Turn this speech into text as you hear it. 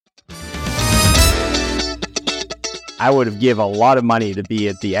I would have give a lot of money to be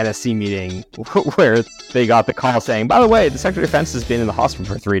at the NSC meeting where they got the call saying, by the way, the Secretary of Defense has been in the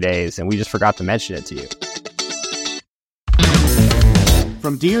hospital for 3 days, and we just forgot to mention it to you.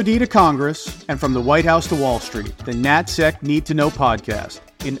 From DoD to Congress and from the White House to Wall Street, the NatSec Need to Know podcast,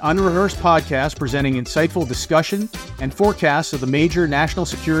 an unrehearsed podcast presenting insightful discussion and forecasts of the major national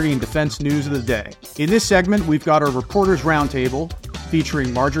security and defense news of the day. In this segment, we've got our Reporters Roundtable,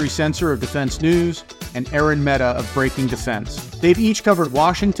 featuring Marjorie Sensor of Defense News and Aaron Mehta of Breaking Defense. They've each covered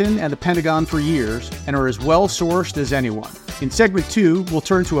Washington and the Pentagon for years and are as well-sourced as anyone. In segment 2, we'll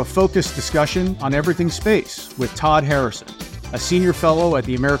turn to a focused discussion on everything space with Todd Harrison, a senior fellow at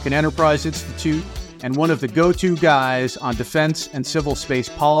the American Enterprise Institute and one of the go-to guys on defense and civil space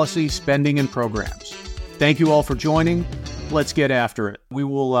policy, spending, and programs. Thank you all for joining. Let's get after it. We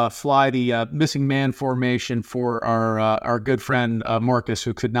will fly the missing man formation for our good friend Marcus,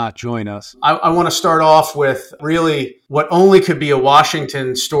 who could not join us. I want to start off with really what only could be a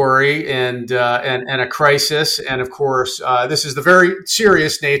Washington story and a crisis. And of course, this is the very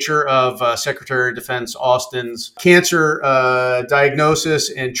serious nature of Secretary of Defense Austin's cancer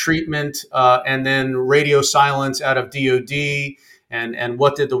diagnosis and treatment, and then radio silence out of DoD. And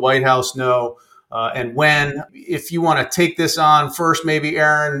what did the White House know? And when. If you want to take this on first, maybe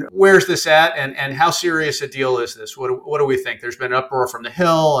Aaron, where's this at and how serious a deal is this? What do we think? There's been uproar from the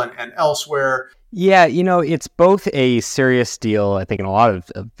Hill and elsewhere. Yeah, it's both a serious deal, I think, in a lot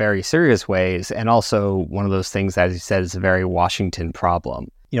of very serious ways, and also one of those things, as you said, is a very Washington problem.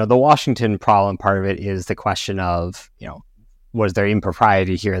 The Washington problem part of it is the question of, was there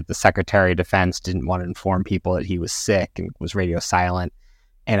impropriety here that the Secretary of Defense didn't want to inform people that he was sick and was radio silent?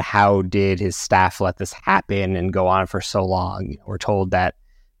 And how did his staff let this happen and go on for so long? We're told that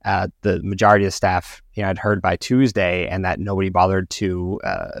the majority of staff had heard by Tuesday, and that nobody bothered to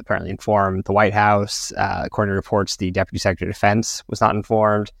apparently inform the White House. According to reports, the Deputy Secretary of Defense was not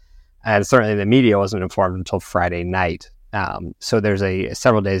informed, and certainly the media wasn't informed until Friday night. So there's a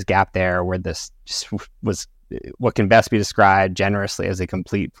several days gap there where this just was what can best be described generously as a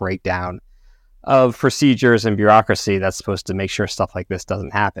complete breakdown of procedures and bureaucracy that's supposed to make sure stuff like this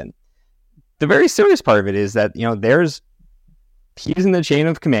doesn't happen. The very serious part of it is that, he's in the chain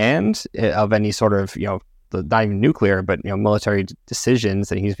of command of any sort of, not even nuclear, but, military decisions,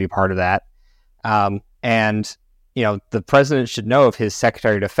 that he needs to be part of that. And the president should know if his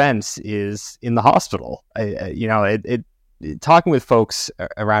Secretary of Defense is in the hospital. Talking with folks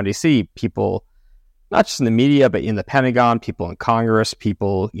around DC, people, not just in the media, but in the Pentagon, people in Congress,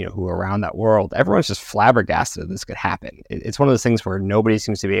 people, who are around that world, everyone's just flabbergasted that this could happen. It's one of those things where nobody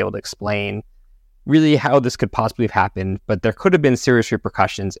seems to be able to explain really how this could possibly have happened, but there could have been serious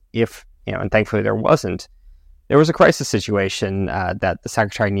repercussions if, and thankfully there wasn't. There was a crisis situation that the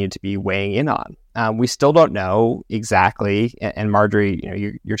Secretary needed to be weighing in on. We still don't know exactly, and Marjorie,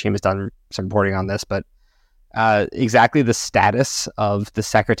 your team has done some reporting on this, but exactly the status of the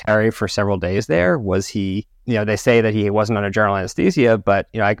Secretary for several days there. Was he, they say that he wasn't under general anesthesia, but,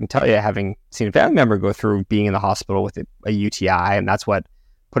 I can tell you, having seen a family member go through being in the hospital with a UTI, and that's what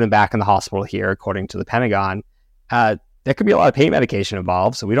put him back in the hospital here, according to the Pentagon, there could be a lot of pain medication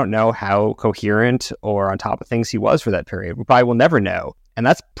involved, so we don't know how coherent or on top of things he was for that period. We probably will never know. And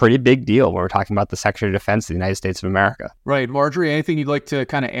that's a pretty big deal when we're talking about the Secretary of Defense of the United States of America. Right. Marjorie, anything you'd like to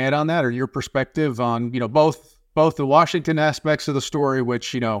kind of add on that, or your perspective on, both the Washington aspects of the story,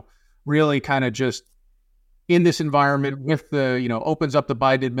 which, really kind of just in this environment with the, opens up the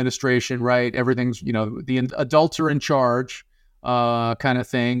Biden administration, right? Everything's, the adults are in charge kind of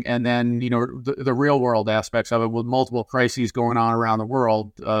thing. And then, the real world aspects of it with multiple crises going on around the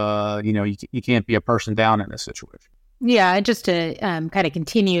world, you can't be a person down in this situation. Yeah, just to kind of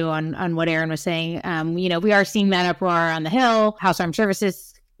continue on what Aaron was saying, we are seeing that uproar on the Hill. House Armed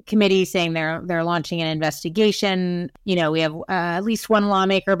Services Committee saying they're launching an investigation. We have at least one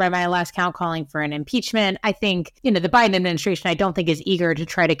lawmaker, by my last count, calling for an impeachment. I think, the Biden administration, I don't think is eager to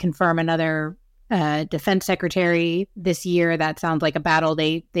try to confirm another defense secretary this year. That sounds like a battle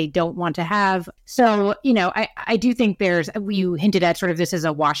they don't want to have. So, I do think you hinted at sort of this as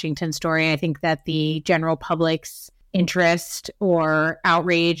a Washington story. I think that the general public's interest or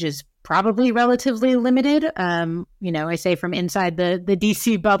outrage is probably relatively limited. I say from inside the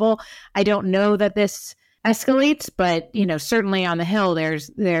DC bubble, I don't know that this escalates, but certainly on the Hill, there's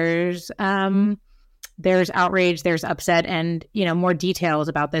outrage, there's upset, and more details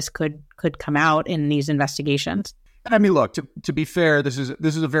about this could come out in these investigations. I mean, look, to be fair, this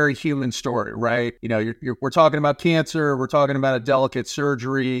is a very human story, right? We're talking about cancer, we're talking about a delicate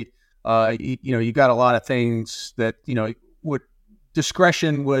surgery. You got a lot of things that would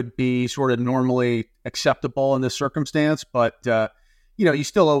discretion would be sort of normally acceptable in this circumstance, but you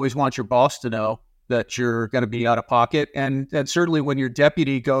still always want your boss to know that you're going to be out of pocket. And certainly when your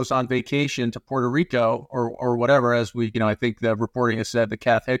deputy goes on vacation to Puerto Rico or whatever, as I think the reporting has said that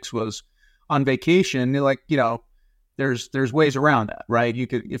Kath Hicks was on vacation, there's ways around that, right? You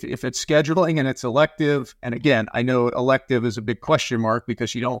could, if it's scheduling and it's elective, and again, I know elective is a big question mark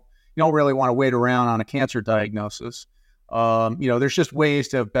because you don't really want to wait around on a cancer diagnosis. There's just ways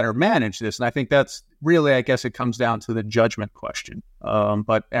to better manage this. And I think that's really, I guess it comes down to the judgment question.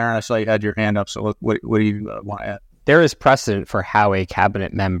 But Aaron, I saw you had your hand up. So what do you want to add? There is precedent for how a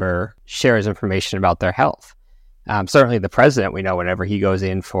cabinet member shares information about their health. Certainly the president, we know whenever he goes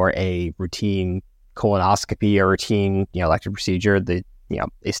in for a routine colonoscopy or routine, elective procedure,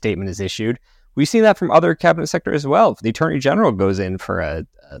 a statement is issued. We've seen that from other cabinet sectors as well. If the attorney general goes in for a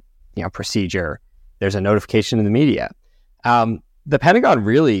procedure, there's a notification in the media. The Pentagon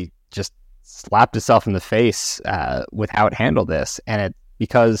really just slapped itself in the face with how it handled this, and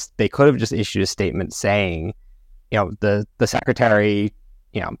because they could have just issued a statement saying, the secretary,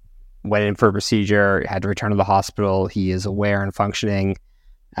 went in for a procedure, had to return to the hospital. He is aware and functioning,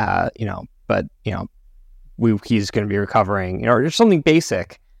 but he's going to be recovering, or just something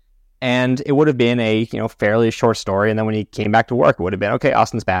basic. And it would have been a fairly short story. And then when he came back to work, it would have been, okay,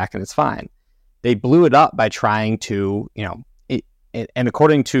 Austin's back and it's fine. They blew it up by trying to, and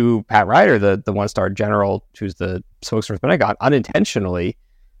according to Pat Ryder, the one-star general who's the spokesman for the Pentagon, unintentionally,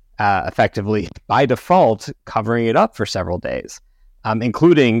 effectively, by default, covering it up for several days,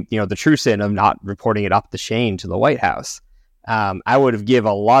 including, the true sin of not reporting it up the chain to the White House. I would have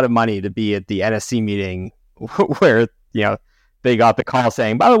given a lot of money to be at the NSC meeting where, they got the call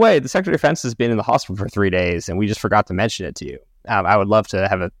saying, by the way, the Secretary of Defense has been in the hospital for 3 days and we just forgot to mention it to you. I would love to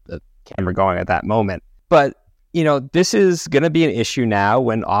have a camera going at that moment. But, this is going to be an issue now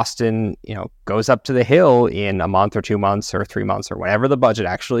when Austin, goes up to the Hill in a month or 2 months or 3 months or whenever the budget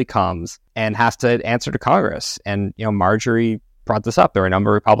actually comes and has to answer to Congress. And, Marjorie brought this up. There are a number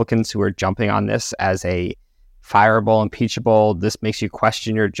of Republicans who are jumping on this as a fireable, impeachable, this makes you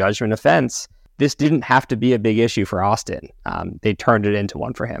question your judgment offense. This didn't have to be a big issue for Austin. They turned it into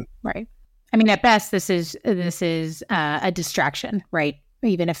one for him. Right. I mean, at best, this is a distraction, right?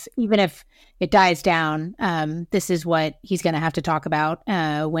 Even if it dies down, this is what he's going to have to talk about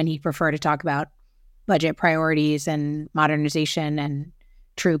when he prefer to talk about budget priorities and modernization and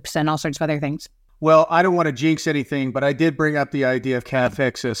troops and all sorts of other things. Well, I don't want to jinx anything, but I did bring up the idea of Kath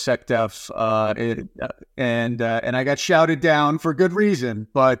Hicks as SecDef, and I got shouted down for good reason.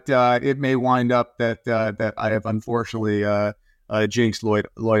 But it may wind up that I have unfortunately jinxed Lloyd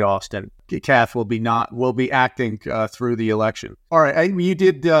Austin. Kath will be acting through the election. All right, we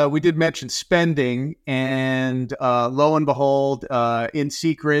did mention spending, and lo and behold, in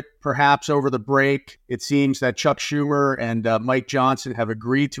secret, perhaps over the break, it seems that Chuck Schumer and Mike Johnson have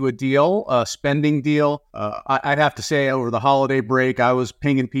agreed to a spending deal. I'd have to say, over the holiday break, I was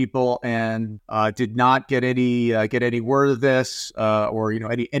pinging people and did not get any word of this or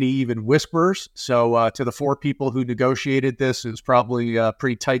any even whispers. So to the four people who negotiated this, it was probably a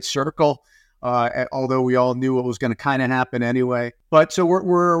pretty tight circle. Although we all knew what was going to kind of happen anyway. But so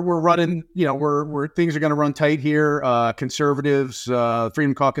we're running, we're things are going to run tight here. Conservatives,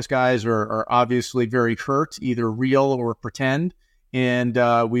 Freedom Caucus guys are obviously very hurt, either real or pretend. And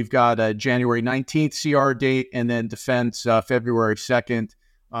we've got a January 19th CR date and then defense February 2nd.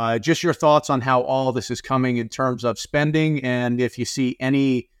 Just your thoughts on how all this is coming in terms of spending, and if you see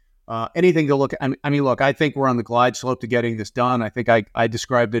anything to look at. I mean, look, I think we're on the glide slope to getting this done. I think I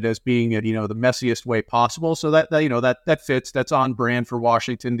described it as being, the messiest way possible. So that fits. That's on brand for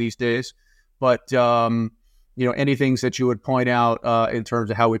Washington these days. But, any things that you would point out in terms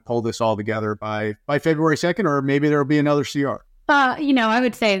of how we pull this all together by February 2nd, or maybe there'll be another CR? I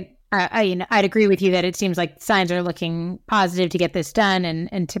would say, I'd agree with you that it seems like signs are looking positive to get this done. And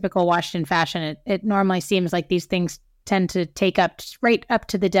in typical Washington fashion, it normally seems like these things tend to take right up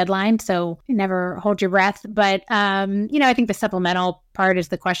to the deadline. So never hold your breath. But, I think the supplemental part is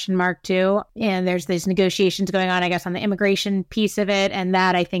the question mark too. And there's these negotiations going on, I guess, on the immigration piece of it. And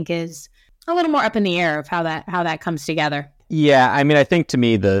that I think is a little more up in the air of how that comes together. Yeah. I mean, I think to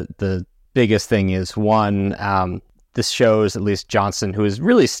me, the biggest thing is one, this shows at least Johnson, who is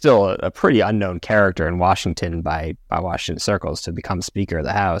really still a pretty unknown character in Washington by Washington circles, to become Speaker of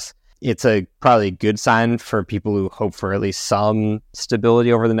the House. It's probably a good sign for people who hope for at least some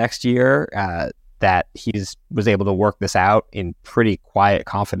stability over the next year, that was able to work this out in pretty quiet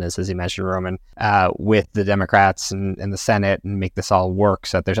confidence, as you mentioned, Roman, with the Democrats and the Senate, and make this all work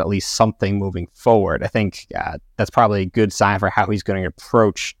so that there's at least something moving forward. I think that's probably a good sign for how he's going to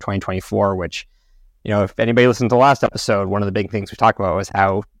approach 2024, which, if anybody listened to the last episode, one of the big things we talked about was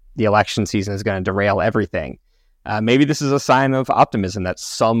how the election season is going to derail everything. Maybe this is a sign of optimism that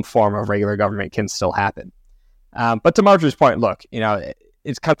some form of regular government can still happen. But to Marjorie's point, look,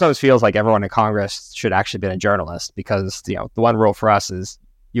 it sometimes feels like everyone in Congress should actually have been a journalist, because, the one rule for us is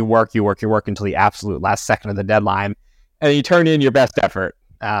you work until the absolute last second of the deadline, and you turn in your best effort.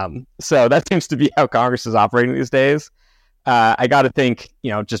 So that seems to be how Congress is operating these days. I got to think,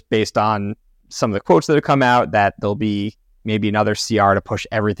 just based on some of the quotes that have come out, that there'll be maybe another CR to push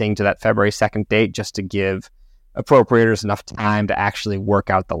everything to that February 2nd date, just to give appropriators enough time to actually work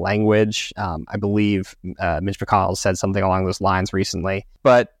out the language. I believe Mitch McConnell said something along those lines recently.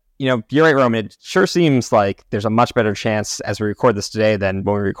 But, you're right, Roman. It sure seems like there's a much better chance as we record this today than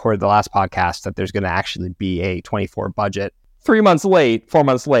when we recorded the last podcast that there's going to actually be a 24 budget. 4 months late,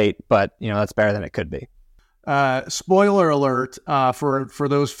 but, that's better than it could be. Spoiler alert, for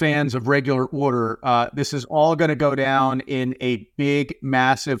those fans of regular order, this is all going to go down in a big,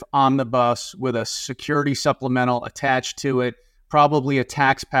 massive omnibus with a security supplemental attached to it, probably a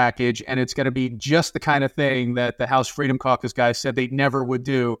tax package, and it's going to be just the kind of thing that the House Freedom Caucus guys said they never would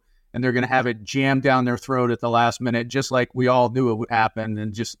do, and they're going to have it jammed down their throat at the last minute, just like we all knew it would happen,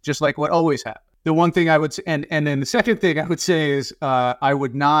 and just like what always happens. The one thing I would say, and then the second thing I would say is I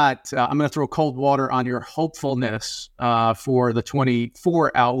would not, I'm going to throw cold water on your hopefulness for the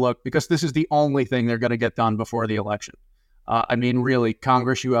 24 outlook, because this is the only thing they're going to get done before the election. Really,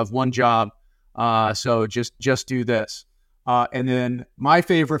 Congress, you have one job, so just do this. And then my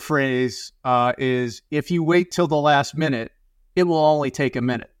favorite phrase is, if you wait till the last minute, it will only take a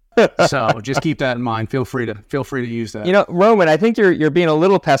minute. So just keep that in mind. Feel free to use that. Roman, I think you're being a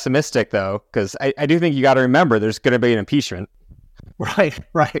little pessimistic, though, because I do think you got to remember there's going to be an impeachment. Right.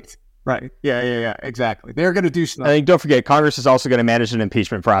 Yeah, exactly. They're going to do something. I think, don't forget, Congress is also going to manage an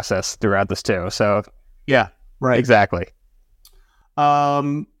impeachment process throughout this too. So yeah, right. Exactly.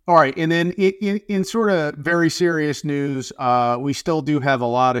 All right. And then in sort of very serious news, we still do have a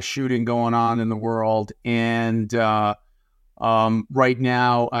lot of shooting going on in the world. And right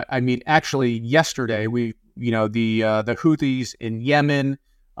now, actually yesterday, the Houthis in Yemen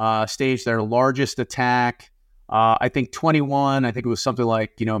staged their largest attack. I think 21, I think it was something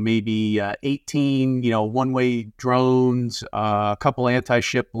like, maybe 18, one-way drones, a couple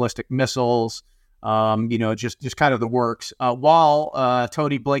anti-ship ballistic missiles, just kind of the works. While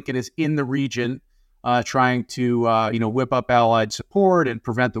Tony Blinken is in the region, trying to, whip up Allied support and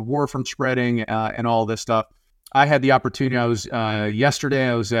prevent the war from spreading and all this stuff. I had the opportunity. Yesterday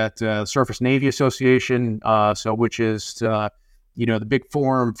I was at Surface Navy Association, which is the big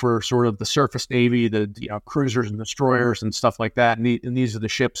forum for sort of the surface navy, the cruisers and destroyers and stuff like that. And these are the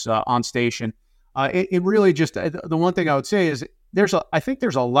ships on station. It really just the one thing I would say is I think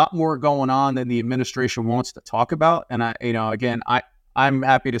there's a lot more going on than the administration wants to talk about. And I'm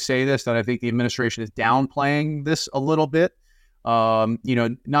happy to say this, that I think the administration is downplaying this a little bit.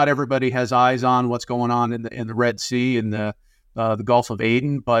 Not everybody has eyes on what's going on in the Red Sea and the Gulf of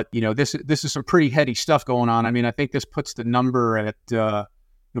Aden, but this is some pretty heady stuff going on. I think this puts the number at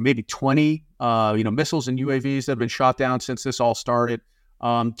maybe 20 missiles and UAVs that have been shot down since this all started.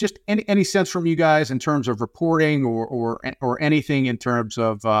 Just any sense from you guys in terms of reporting or anything in terms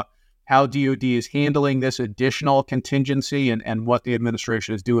of how DoD is handling this additional contingency and what the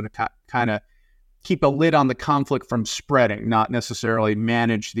administration is doing to kind of keep a lid on the conflict from spreading, not necessarily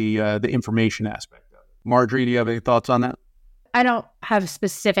manage the information aspect of it. Marjorie, do you have any thoughts on that? I don't have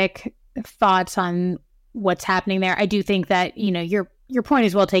specific thoughts on what's happening there. I do think that, your point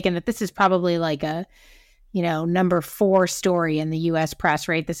is well taken, that this is probably like a, number 4 story in the U.S. press,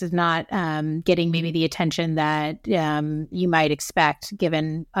 right? This is not getting maybe the attention that you might expect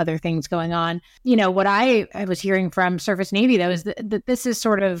given other things going on. What I was hearing from Surface Navy, though, is that this is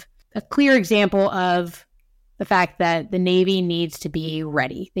sort of a clear example of the fact that the Navy needs to be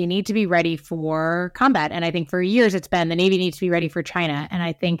ready. They need to be ready for combat. And I think for years it's been the Navy needs to be ready for China. And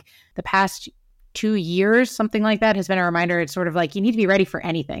I think the past 2 years, something like that, has been a reminder. It's sort of like you need to be ready for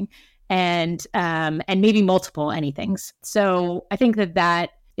anything and maybe multiple anythings. So I think that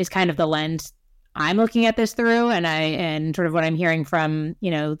is kind of the lens I'm looking at this through, and sort of what I'm hearing from,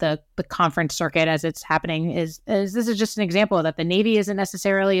 the conference circuit as it's happening is this is just an example that the Navy isn't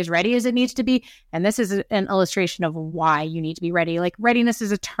necessarily as ready as it needs to be. And this is an illustration of why you need to be ready. Like, readiness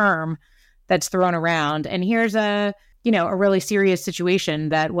is a term that's thrown around. And here's a a really serious situation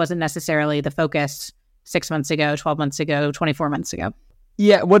that wasn't necessarily the focus 6 months ago, 12 months ago, 24 months ago.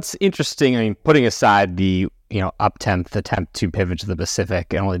 Yeah, what's interesting, I mean, putting aside the, attempt to pivot to the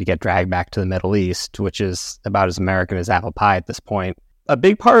Pacific and only to get dragged back to the Middle East, which is about as American as apple pie at this point, a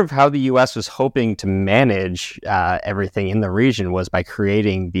big part of how the U.S. was hoping to manage everything in the region was by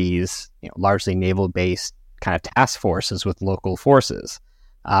creating these largely naval-based kind of task forces with local forces.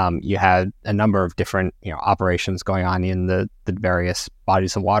 You had a number of different operations going on in the various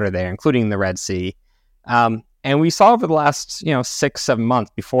bodies of water there, including the Red Sea. And we saw over the last 6-7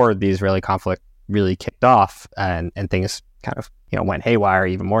 months before the Israeli conflict really kicked off and things kind of went haywire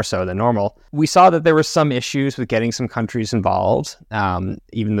even more so than normal. We saw that there were some issues with getting some countries involved,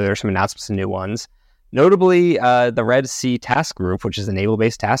 even though there are some announcements of new ones. Notably, the Red Sea Task Group, which is a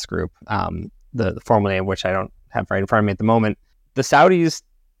naval-based task group, the formal name, which I don't have right in front of me at the moment, the Saudis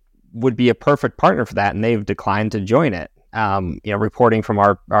would be a perfect partner for that, and they've declined to join it. Reporting from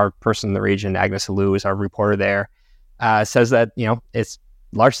our person in the region, Agnes Alou is our reporter there, says that, it's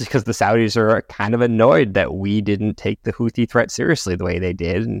largely because the Saudis are kind of annoyed that we didn't take the Houthi threat seriously the way they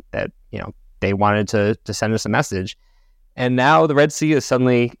did, and that, they wanted to send us a message. And now the Red Sea is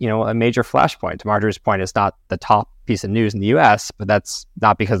suddenly, a major flashpoint. To Marjorie's point, it's not the top piece of news in the U.S., but that's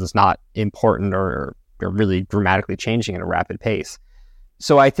not because it's not important or really dramatically changing at a rapid pace.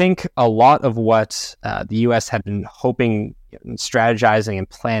 So I think a lot of what the U.S. had been hoping, strategizing and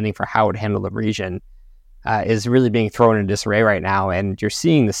planning for how it would handle the region is really being thrown in disarray right now. And you're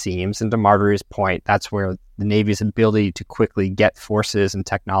seeing the seams. And to Marjorie's point, that's where the Navy's ability to quickly get forces and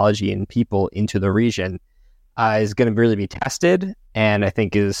technology and people into the region is going to really be tested, and I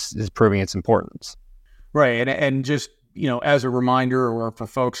think is proving its importance. Right. And just, as a reminder, or for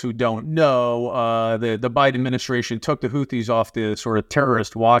folks who don't know, the Biden administration took the Houthis off the sort of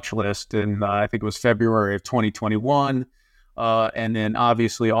terrorist watch list in, I think it was February of 2021. And then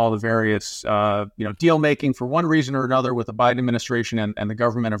obviously all the various, deal making for one reason or another with the Biden administration and the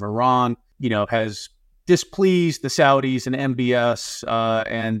government of Iran, has displeased the Saudis and MBS,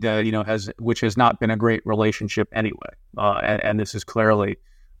 which has not been a great relationship anyway. And this is clearly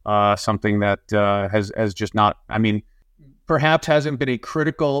something that has just not, perhaps hasn't been a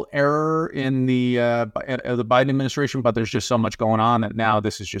critical error in the Biden administration, but there's just so much going on that now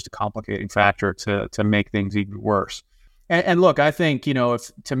this is just a complicating factor to make things even worse. And look, I think,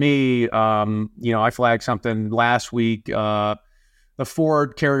 if to me, I flagged something last week. The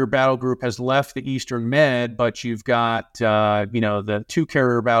Ford Carrier Battle Group has left the Eastern Med, but you've got, the two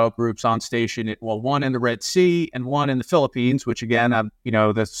carrier battle groups on station, one in the Red Sea and one in the Philippines, which again,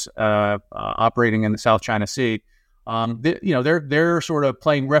 that's operating in the South China Sea. They're sort of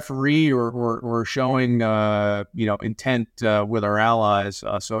playing referee or showing, intent with our allies.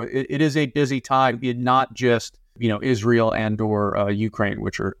 So it is a busy time, not just, Israel and or Ukraine,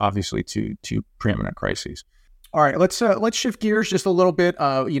 which are obviously two preeminent crises. All right, let's shift gears just a little bit.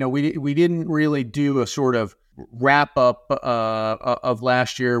 We didn't really do a sort of wrap up of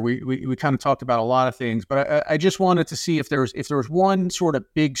last year. We kind of talked about a lot of things, but I just wanted to see if there was one sort of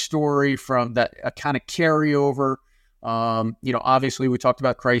big story from that, a kind of carryover. Obviously we talked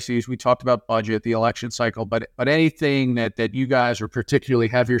about crises, we talked about budget, the election cycle, but anything that you guys are particularly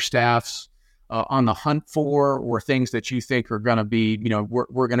have your staffs on the hunt for, or things that you think are going to be,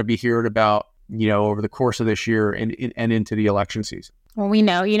 we're going to be hearing about, over the course of this year and into the election season. Well, we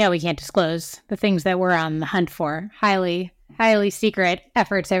know, we can't disclose the things that we're on the hunt for. Highly, highly secret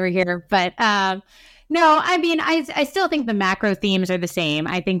efforts over here. But no, I still think the macro themes are the same.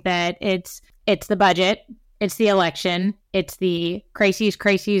 I think that it's the budget, it's the election, it's the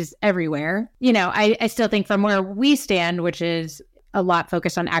crises everywhere. I still think from where we stand, which is a lot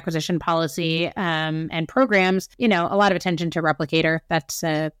focused on acquisition policy and programs, a lot of attention to Replicator. That's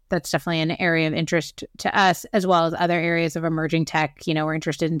definitely an area of interest to us, as well as other areas of emerging tech. We're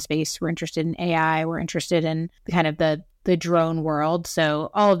interested in space, we're interested in AI, we're interested in kind of the drone world.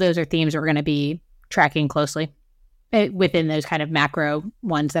 So all of those are themes that we're going to be tracking closely within those kind of macro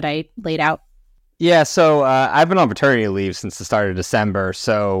ones that I laid out. Yeah, so I've been on paternity leave since the start of December.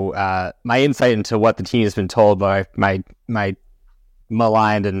 So my insight into what the team has been told by my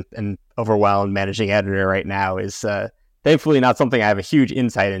maligned and overwhelmed managing editor right now is thankfully not something I have a huge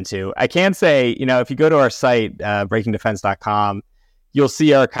insight into. I can say, if you go to our site, breakingdefense.com, you'll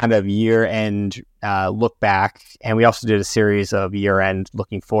see our kind of year-end look back. And we also did a series of year-end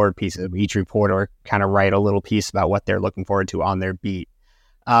looking forward pieces. Each reporter kind of write a little piece about what they're looking forward to on their beat.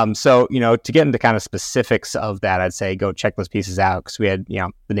 So, to get into kind of specifics of that, I'd say go check those pieces out, because we had,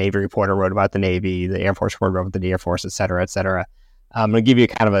 the Navy reporter wrote about the Navy, the Air Force reporter wrote about the Air Force, et cetera, et cetera. I'm going to give you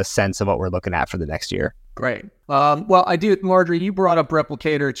kind of a sense of what we're looking at for the next year. Great. Well, I do, Marjorie, you brought up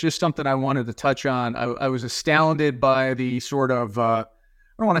Replicator. It's just something I wanted to touch on. I was astounded by the sort of, I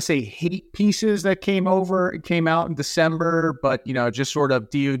don't want to say hate pieces that came out in December, but, just sort of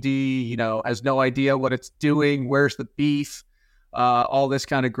DOD, has no idea what it's doing. Where's the beef? All this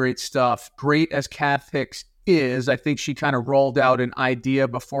kind of great stuff. Great as Kath Hicks is, I think she kind of rolled out an idea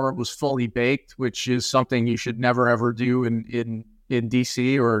before it was fully baked, which is something you should never, ever do in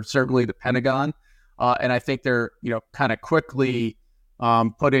DC or certainly the Pentagon. And I think they're, kind of quickly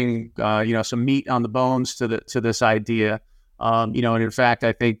putting, some meat on the bones to this idea. And in fact,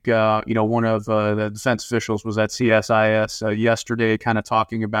 I think, one of the defense officials was at CSIS yesterday, kind of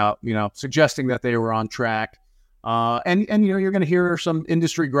talking about, suggesting that they were on track. And you're going to hear some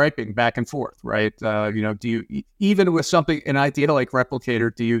industry griping back and forth, right? Do you, even with an idea like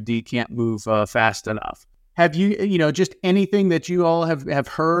Replicator, DoD can't move fast enough. Have you, just anything that you all have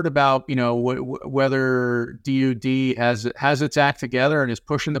heard about, whether DoD has its act together and is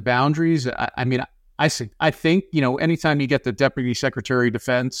pushing the boundaries? I think, anytime you get the Deputy Secretary of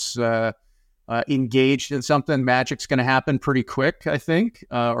Defense engaged in something, magic's going to happen pretty quick, I think,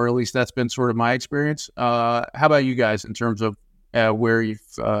 or at least that's been sort of my experience. How about you guys in terms of where you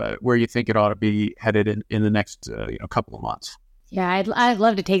think it ought to be headed in the next couple of months? Yeah, I'd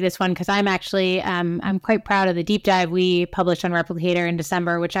love to take this one because I'm actually I'm quite proud of the deep dive we published on Replicator in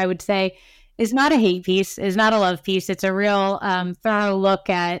December, which I would say is not a hate piece, is not a love piece. It's a real thorough look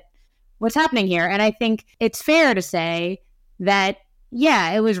at what's happening here. And I think it's fair to say that,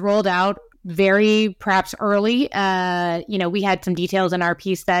 yeah, it was rolled out very perhaps early. We had some details in our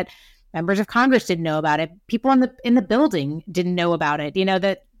piece that members of Congress didn't know about it. People in the building didn't know about it.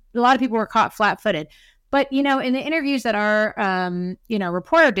 That a lot of people were caught flat-footed. But, in the interviews that our,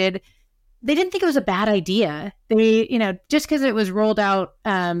 reporter did, they didn't think it was a bad idea. They, just because it was rolled out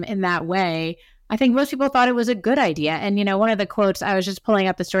in that way, I think most people thought it was a good idea. And, one of the quotes, I was just pulling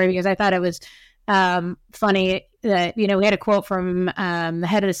up the story because I thought it was funny that, we had a quote from the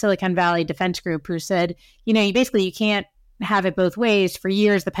head of the Silicon Valley Defense Group who said, you can't have it both ways. For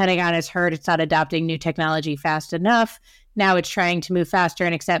years, the Pentagon has heard it's not adopting new technology fast enough. Now it's trying to move faster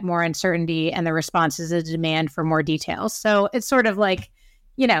and accept more uncertainty, and the response is a demand for more details. So it's sort of like,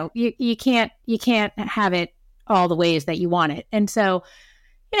 you can't have it all the ways that you want it. And so,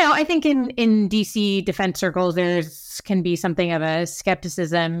 I think in DC defense circles, can be something of a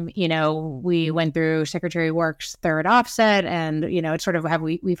skepticism. We went through Secretary Work's third offset, and, it's sort of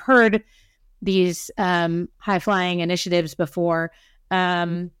we've heard these high flying initiatives before.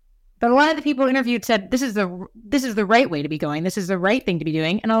 But a lot of the people interviewed said, this is the right way to be going. This is the right thing to be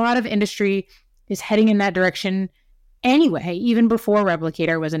doing. And a lot of industry is heading in that direction anyway, even before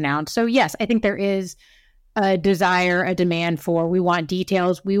Replicator was announced. So yes, I think there is a desire, a demand for, we want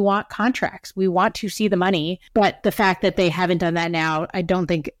details, we want contracts, we want to see the money. But the fact that they haven't done that now, I don't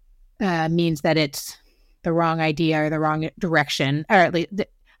think means that it's the wrong idea or the wrong direction. Or at least,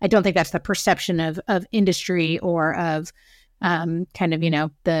 I don't think that's the perception of industry or of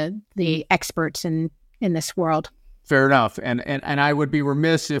the experts in this world. Fair enough. And I would be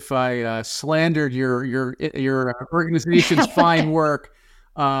remiss if I slandered your organization's fine work,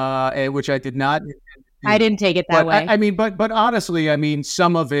 which I did not. I didn't take it that way. But honestly,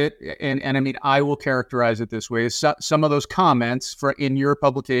 some of it, and I will characterize it this way: is some of those comments in your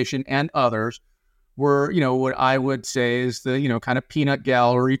publication and others were, what I would say is the, kind of peanut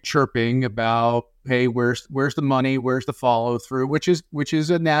gallery chirping about, hey, where's the money? Where's the follow through? Which is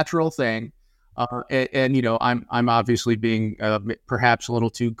a natural thing. I'm obviously being perhaps a little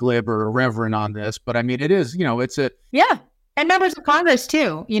too glib or irreverent on this, but it is, it's a. Yeah. And members of Congress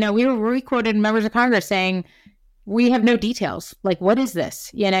too, we quoted members of Congress saying, we have no details. Like, what is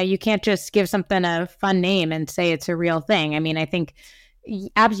this? You can't just give something a fun name and say it's a real thing. I think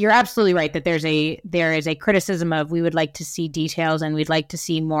you're absolutely right that there is a criticism of, we would like to see details and we'd like to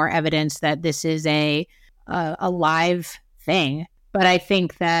see more evidence that this is a live thing. But I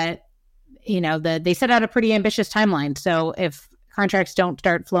think that, they set out a pretty ambitious timeline. So if contracts don't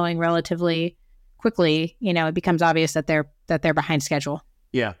start flowing relatively quickly, it becomes obvious that they're behind schedule.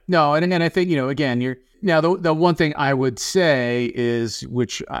 Yeah, no. And I think, again, the one thing I would say is,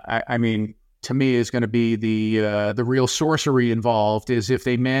 which to me is going to be the real sorcery involved, is if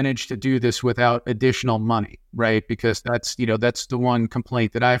they manage to do this without additional money, right? Because that's the one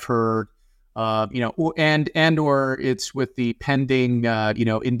complaint that I've heard, and or it's with the pending,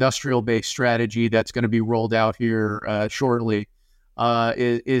 industrial based strategy that's going to be rolled out here shortly.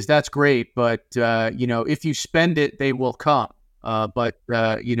 Is that's great, but if you spend it, they will come. But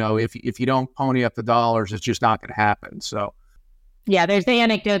if you don't pony up the dollars, it's just not going to happen. So. Yeah, there's the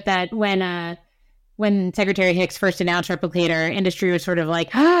anecdote that when Secretary Hicks first announced Replicator, industry was sort of like,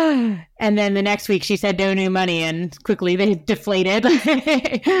 ah, and then the next week she said no new money, and quickly they deflated.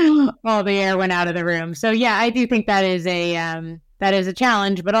 All the air went out of the room. So yeah, I do think that is a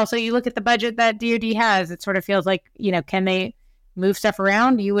challenge. But also, you look at the budget that DoD has; it sort of feels like, can they move stuff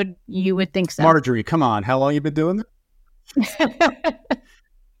around? You would think so. Marjorie, come on, how long you been doing this?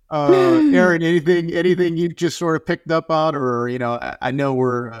 Aaron, anything you just sort of picked up on, or I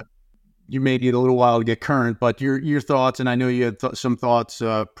know you may need a little while to get current, but your thoughts, and I know you had some thoughts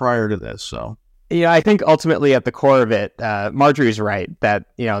prior to this. So yeah, I think ultimately at the core of it, Marjorie's right that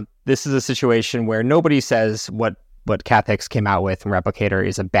this is a situation where nobody says what Kath Hicks came out with in Replicator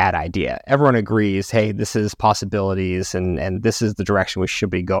is a bad idea. Everyone agrees, hey, this is possibilities, and this is the direction we should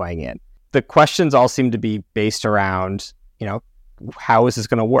be going in. The questions all seem to be based around, how is this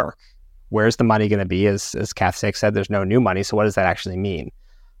going to work? Where's the money going to be? As Kath Hicks said, there's no new money. So what does that actually mean?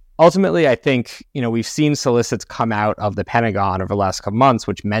 Ultimately, I think, we've seen solicits come out of the Pentagon over the last couple months,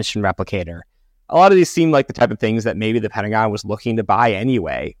 which mention Replicator. A lot of these seem like the type of things that maybe the Pentagon was looking to buy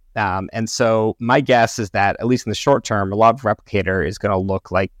anyway. And so my guess is that, at least in the short term, a lot of Replicator is going to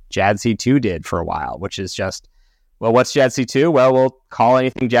look like JADC2 did for a while, which is just, well, what's JADC2? Well, we'll call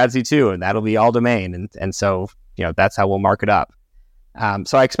anything JADC2, and that'll be all domain. And so, that's how we'll mark it up.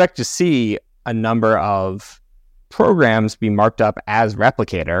 So I expect to see a number of programs be marked up as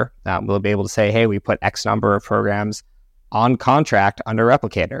Replicator. We'll be able to say, hey, we put X number of programs on contract under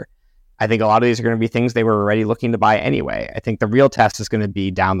Replicator. I think a lot of these are going to be things they were already looking to buy anyway. I think the real test is going to be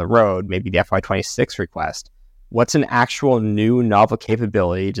down the road, maybe the FY26 request. What's an actual new novel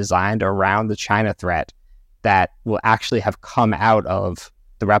capability designed around the China threat that will actually have come out of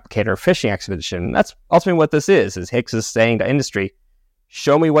the Replicator fishing expedition? That's ultimately what this is Hicks is saying to industry,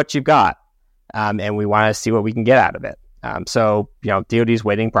 show me what you've got, and we want to see what we can get out of it. So, DoD's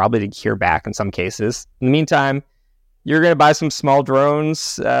waiting probably to hear back in some cases. In the meantime, you're going to buy some small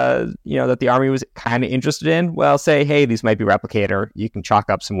drones, that the Army was kind of interested in. Well, say, hey, these might be Replicator. You can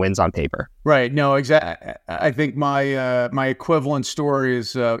chalk up some wins on paper. Right. No, exactly. I think my equivalent story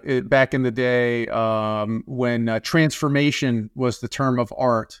is back in the day when transformation was the term of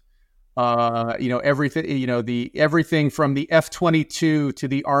art. Everything from the F-22 to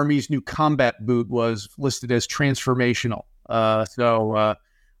the Army's new combat boot was listed as transformational.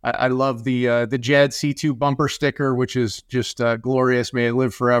 I love the JADC2 bumper sticker, which is just glorious. May it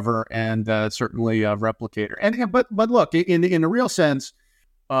live forever, and certainly Replicator. But look, in the real sense,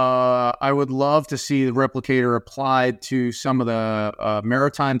 I would love to see the Replicator applied to some of the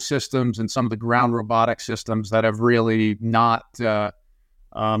maritime systems and some of the ground robotic systems that have really not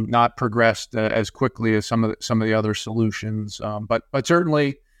progressed as quickly as some of the other solutions. But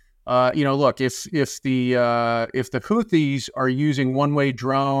certainly. Look, if the Houthis are using one-way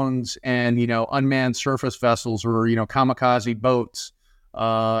drones and, unmanned surface vessels or, kamikaze boats,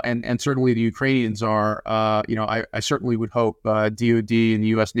 and certainly the Ukrainians are, I certainly would hope DOD and the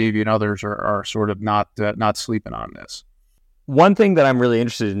U.S. Navy and others are sort of not sleeping on this. One thing that I'm really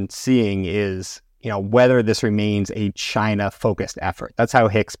interested in seeing is, whether this remains a China-focused effort. That's how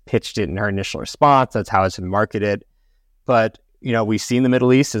Hicks pitched it in her initial response. That's how it's been marketed. But we've seen the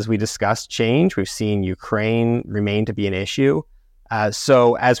Middle East, as we discussed, change. We've seen Ukraine remain to be an issue.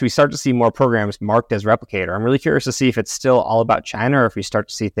 So as we start to see more programs marked as Replicator, I'm really curious to see if it's still all about China or if we start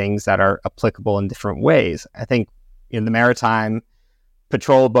to see things that are applicable in different ways. I think in the maritime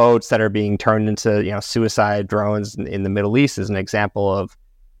patrol boats that are being turned into, suicide drones in the Middle East is an example of,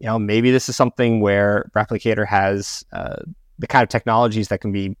 maybe this is something where Replicator has the kind of technologies that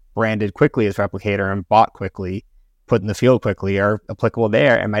can be branded quickly as Replicator and bought quickly, put in the field quickly, are applicable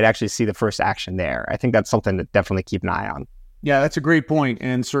there and might actually see the first action there. I think that's something to definitely keep an eye on. Yeah, that's a great point.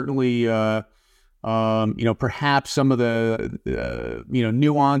 And certainly, perhaps some of the,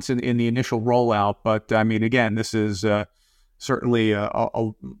 nuance in the initial rollout. But I mean, again, this is certainly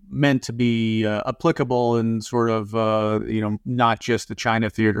meant to be applicable in sort of, not just the China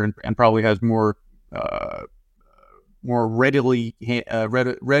theater, and probably has more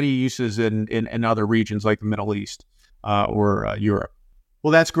ready uses in other regions like the Middle East. Or Europe. Well,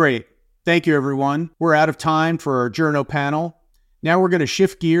 that's great. Thank you, everyone. We're out of time for our Journo panel. Now we're going to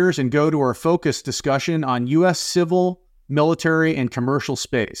shift gears and go to our focus discussion on U.S. civil, military, and commercial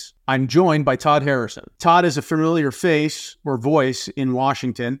space. I'm joined by Todd Harrison. Todd is a familiar face or voice in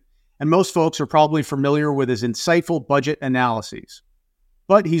Washington, and most folks are probably familiar with his insightful budget analyses.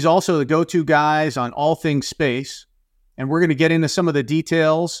 But he's also the go-to guys on all things space, and we're going to get into some of the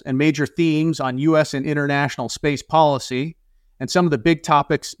details and major themes on U.S. and international space policy and some of the big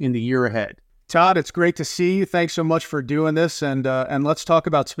topics in the year ahead. Todd, it's great to see you. Thanks so much for doing this, and let's talk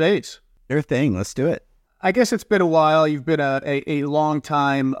about space. Sure thing. Let's do it. I guess it's been a while. You've been a long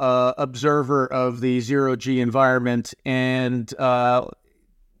time observer of the zero-G environment, and how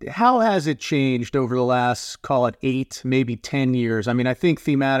has it changed over the last, call it 8, maybe 10 years? I mean, I think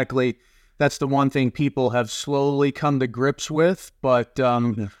thematically, that's the one thing people have slowly come to grips with, but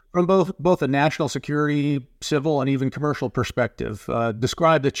from both a national security, civil, and even commercial perspective,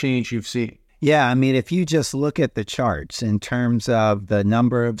 describe the change you've seen. Yeah, I mean, if you just look at the charts in terms of the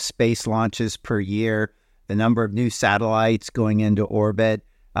number of space launches per year, the number of new satellites going into orbit,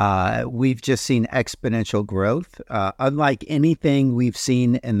 we've just seen exponential growth, unlike anything we've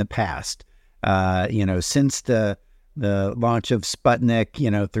seen in the past. Since the launch of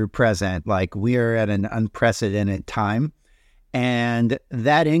Sputnik, through present, like we are at an unprecedented time. And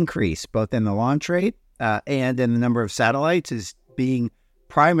that increase, both in the launch rate and in the number of satellites, is being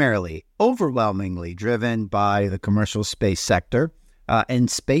primarily, overwhelmingly driven by the commercial space sector and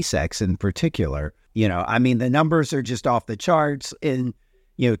SpaceX in particular. The numbers are just off the charts. In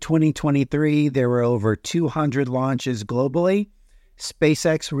 2023, there were over 200 launches globally.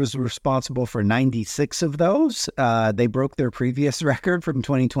 SpaceX was responsible for 96 of those. They broke their previous record from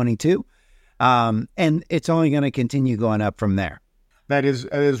 2022. And it's only going to continue going up from there. That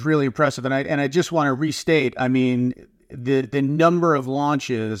is really impressive. And I just want to restate, I mean, the number of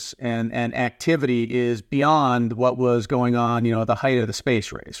launches and activity is beyond what was going on, at the height of the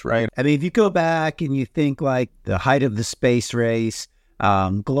space race, right? I mean, if you go back and you think like the height of the space race,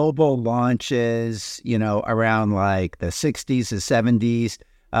 global launches, around like the 60s to 70s,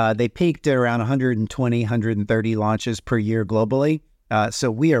 they peaked at around 120, 130 launches per year globally.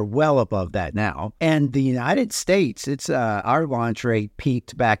 So we are well above that now. And the United States, it's our launch rate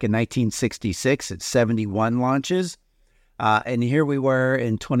peaked back in 1966 at 71 launches. And here we were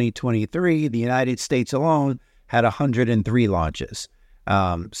in 2023, the United States alone had 103 launches.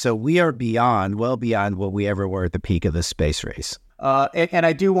 So we are well beyond what we ever were at the peak of the space race. And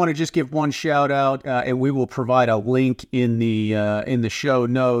I do want to just give one shout out, and we will provide a link in the show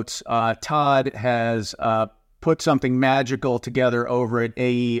notes. Todd has put something magical together over at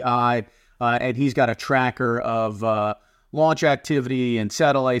AEI, and he's got a tracker of launch activity and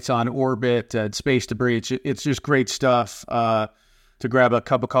satellites on orbit, space debris. It's just great stuff to grab a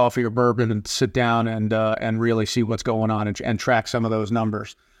cup of coffee or bourbon and sit down and really see what's going on and track some of those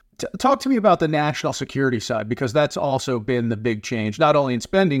numbers. Talk to me about the national security side, because that's also been the big change, not only in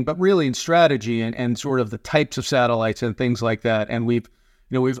spending, but really in strategy and sort of the types of satellites and things like that. And we've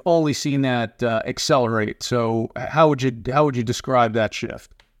only seen that accelerate. So how would you describe that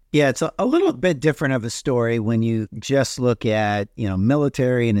shift? Yeah, it's a little bit different of a story when you just look at,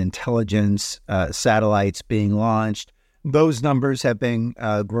 military and intelligence satellites being launched. Those numbers have been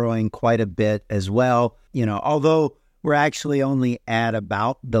growing quite a bit as well. Although we're actually only at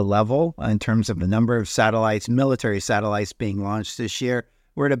about the level in terms of the number of satellites, military satellites being launched this year,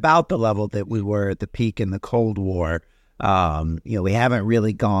 we're at about the level that we were at the peak in the Cold War. We haven't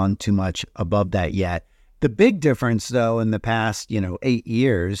really gone too much above that yet. The big difference, though, in the past, 8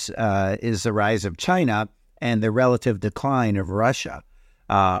 years is the rise of China and the relative decline of Russia.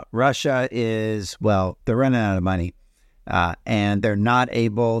 Russia is, they're running out of money, and they're not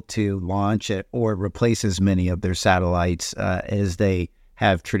able to launch it or replace as many of their satellites as they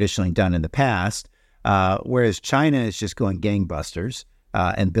have traditionally done in the past, whereas China is just going gangbusters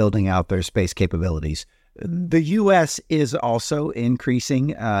and building out their space capabilities. The U.S. is also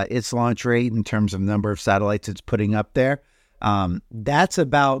increasing its launch rate in terms of number of satellites it's putting up there. That's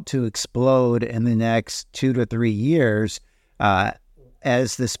about to explode in the next 2 to 3 years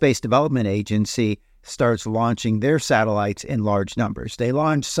as the Space Development Agency starts launching their satellites in large numbers. They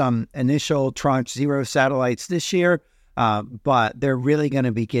launched some initial Tranche 0 satellites this year, but they're really going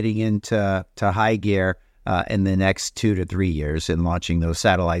to be getting into high gear in the next 2 to 3 years in launching those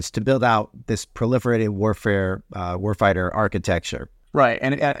satellites to build out this proliferated warfighter architecture. Right.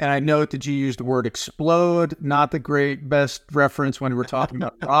 And I note that you used the word explode, not the best reference when we're talking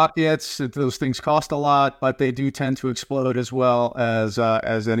about rockets. Those things cost a lot, but they do tend to explode as well as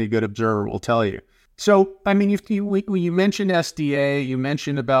any good observer will tell you. So, I mean, you mentioned SDA, you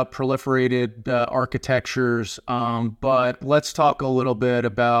mentioned about proliferated architectures, but let's talk a little bit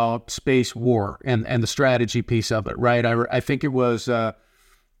about space war and the strategy piece of it, right? I think it was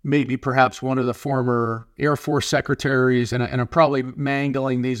maybe perhaps one of the former Air Force secretaries, and I'm probably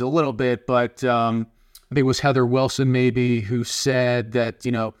mangling these a little bit, but I think it was Heather Wilson maybe who said that,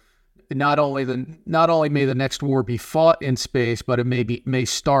 not only may the next war be fought in space, but it may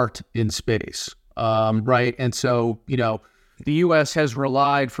start in space. Right. And so, the U.S. has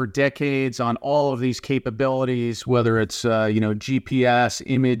relied for decades on all of these capabilities, whether it's, GPS,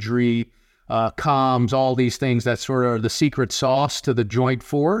 imagery, comms, all these things that sort of are the secret sauce to the joint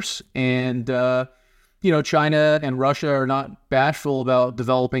force. And, China and Russia are not bashful about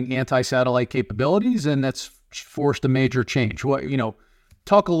developing anti-satellite capabilities, and that's forced a major change.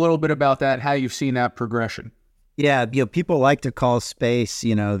 Talk a little bit about that, how you've seen that progression. Yeah, people like to call space,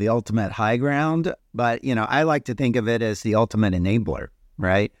 the ultimate high ground, but, I like to think of it as the ultimate enabler,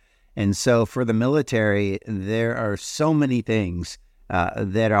 right? And so for the military, there are so many things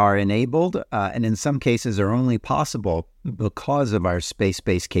that are enabled, and in some cases are only possible because of our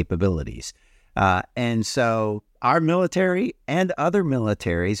space-based capabilities. And so our military and other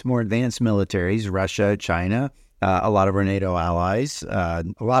militaries, more advanced militaries, Russia, China, a lot of our NATO allies, a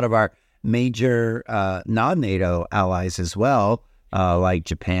lot of our major non-NATO allies as well, like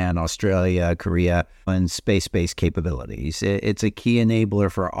Japan, Australia, Korea, and space-based capabilities. It's a key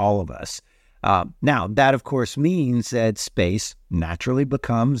enabler for all of us. Now, that, of course, means that space naturally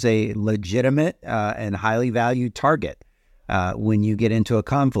becomes a legitimate and highly valued target when you get into a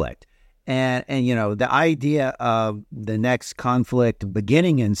conflict. And the idea of the next conflict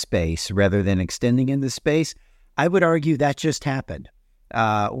beginning in space rather than extending into space, I would argue that just happened.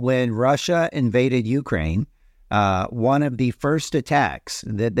 When Russia invaded Ukraine, one of the first attacks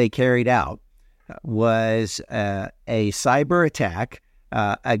that they carried out was a cyber attack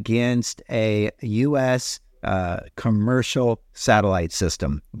against a U.S. Commercial satellite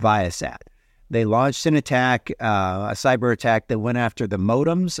system, Viasat. They launched an attack, a cyber attack that went after the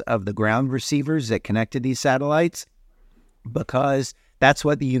modems of the ground receivers that connected these satellites, because that's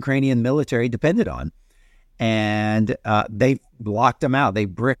what the Ukrainian military depended on. And they blocked them out. They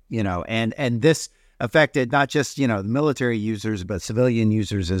bricked, and this affected not just, the military users, but civilian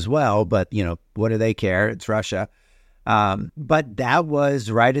users as well. But, what do they care? It's Russia. But that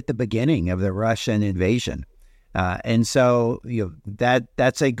was right at the beginning of the Russian invasion. And so,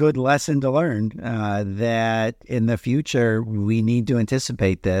 that's a good lesson to learn, that in the future, we need to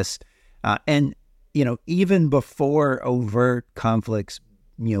anticipate this. And even before overt conflicts,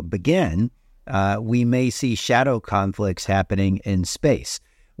 begin, we may see shadow conflicts happening in space,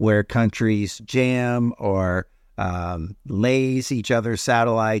 where countries jam or laze each other's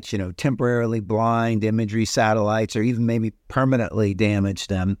satellites, temporarily blind imagery satellites, or even maybe permanently damage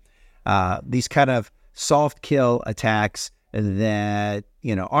them. These kind of soft kill attacks that,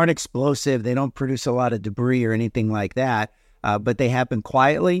 aren't explosive. They don't produce a lot of debris or anything like that, but they happen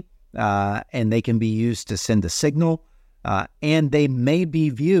quietly, and they can be used to send a signal. And they may be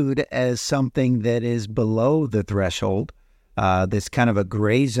viewed as something that is below the threshold, that's kind of a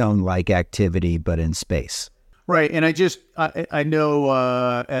gray zone-like activity, but in space. Right. And I know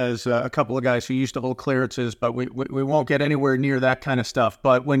as a couple of guys who used to hold clearances, but we won't get anywhere near that kind of stuff.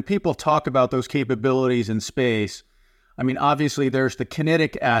 But when people talk about those capabilities in space, I mean, obviously there's the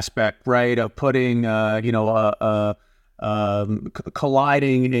kinetic aspect, right, of putting,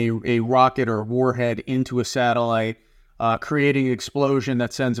 colliding a rocket or warhead into a satellite, creating an explosion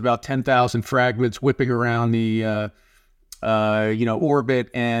that sends about 10,000 fragments whipping around the orbit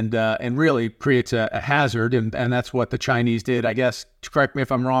and really creates a hazard. And that's what the Chinese did. I guess, correct me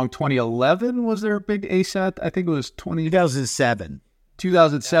if I'm wrong, 2011 was their big ASAT? I think it was 2007.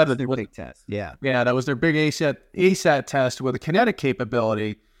 2007. Their big test. Yeah. Yeah, that was their big ASAT test with a kinetic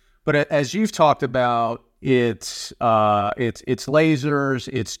capability. But as you've talked about, it's lasers,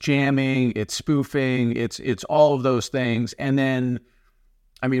 it's jamming, it's spoofing, it's all of those things. And then,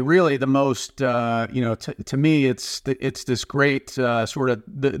 I mean, really, the most, to me, it's this great sort of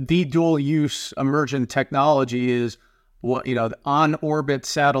the dual use emergent technology is what, the on orbit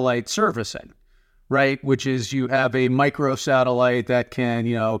satellite servicing, right? Which is you have a microsatellite that can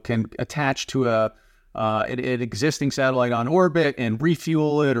attach to an existing satellite on orbit and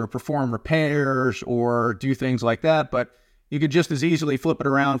refuel it or perform repairs or do things like that. But you could just as easily flip it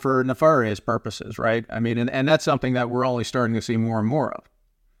around for nefarious purposes, right? I mean, and that's something that we're only starting to see more and more of.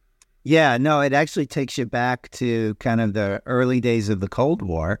 Yeah, no, it actually takes you back to kind of the early days of the Cold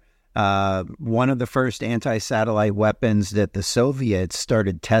War. One of the first anti-satellite weapons that the Soviets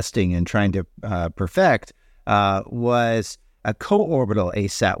started testing and trying to perfect was a co-orbital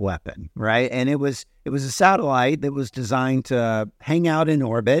ASAT weapon, right? And it was a satellite that was designed to hang out in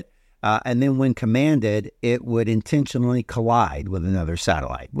orbit, and then when commanded, it would intentionally collide with another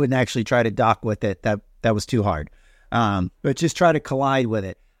satellite. Wouldn't actually try to dock with it. That was too hard. But just try to collide with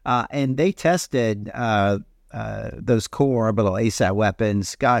it. And they tested those co-orbital ASAT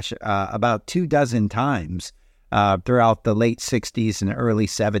weapons, about 24 times throughout the late 60s and early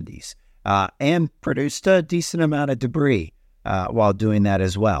 70s, and produced a decent amount of debris. while doing that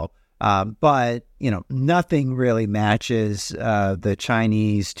as well. But, nothing really matches the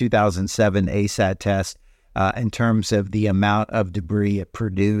Chinese 2007 ASAT test in terms of the amount of debris it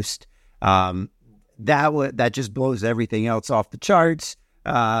produced. That just blows everything else off the charts,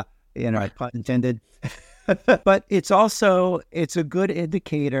 pun intended. But it's a good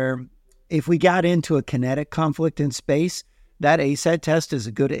indicator. If we got into a kinetic conflict in space, that ASAT test is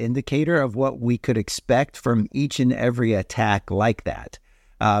a good indicator of what we could expect from each and every attack like that,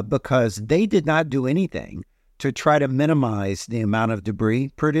 because they did not do anything to try to minimize the amount of debris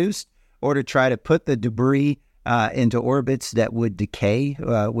produced or to try to put the debris into orbits that would decay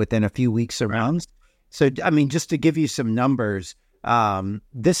within a few weeks around. So, just to give you some numbers,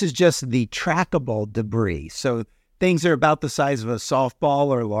 this is just the trackable debris. So things are about the size of a softball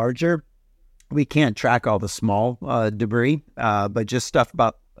or larger. We can't track all the small debris, but just stuff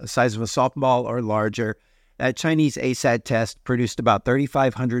about the size of a softball or larger. That Chinese ASAT test produced about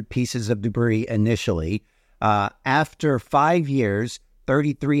 3,500 pieces of debris initially. After 5 years,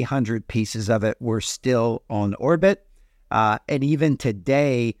 3,300 pieces of it were still on orbit. And even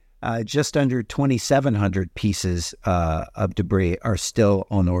today, just under 2,700 pieces of debris are still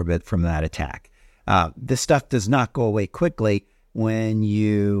on orbit from that attack. This stuff does not go away quickly when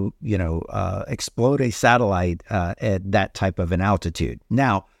you explode a satellite at that type of an altitude.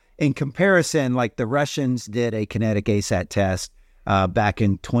 Now, in comparison, like the Russians did a kinetic ASAT test back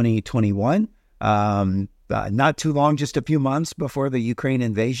in 2021, not too long, just a few months before the Ukraine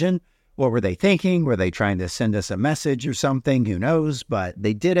invasion. What were they thinking? Were they trying to send us a message or something? Who knows? But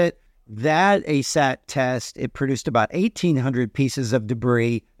they did it. That ASAT test, it produced about 1,800 pieces of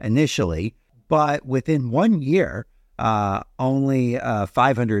debris initially, but within 1 year, only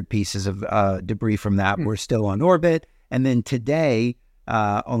 500 pieces of debris from that were still on orbit. And then today,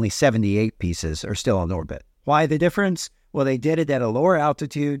 only 78 pieces are still on orbit. Why the difference? Well, they did it at a lower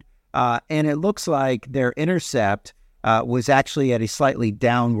altitude, and it looks like their intercept was actually at a slightly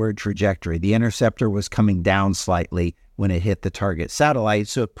downward trajectory. The interceptor was coming down slightly when it hit the target satellite,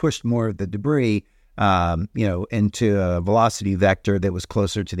 so it pushed more of the debris, into a velocity vector that was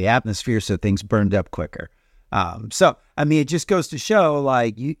closer to the atmosphere, so things burned up quicker. It just goes to show,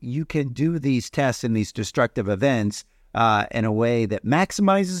 like, you can do these tests and these destructive events in a way that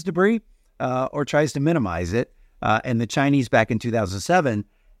maximizes debris or tries to minimize it. And the Chinese back in 2007,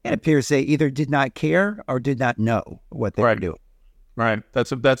 it appears they either did not care or did not know what they were doing. Right.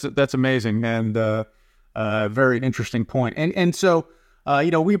 That's amazing and a very interesting point. And so,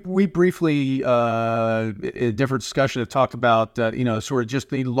 we briefly, in a different discussion, have talked about, sort of just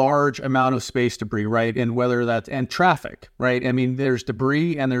the large amount of space debris, right? And whether that's, and traffic, right? I mean, there's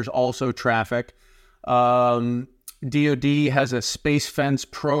debris and there's also traffic. DoD has a space fence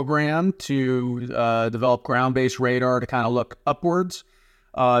program to develop ground-based radar to kind of look upwards.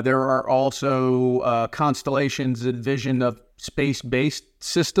 There are also constellations envisioned of space-based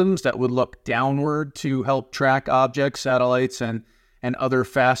systems that would look downward to help track objects, satellites, and other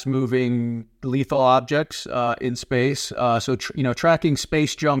fast-moving lethal objects in space. Tracking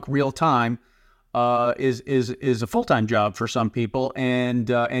space junk real time is a full-time job for some people, and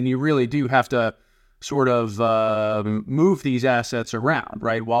you really do have to sort of move these assets around,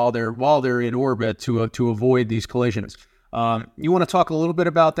 right, while they're in orbit to avoid these collisions. You want to talk a little bit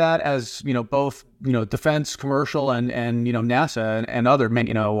about that, as both defense, commercial, and NASA and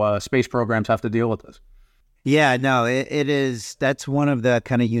other space programs have to deal with this. Yeah, no, it is. That's one of the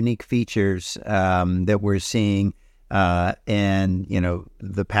kind of unique features that we're seeing in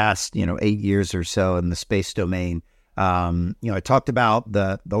the past 8 years or so in the space domain. I talked about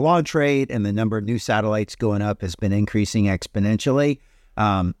the launch rate, and the number of new satellites going up has been increasing exponentially.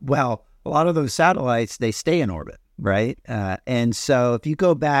 Well, a lot of those satellites, they stay in orbit, right? And so if you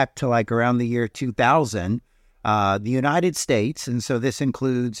go back to like around the year 2000, the United States, and so this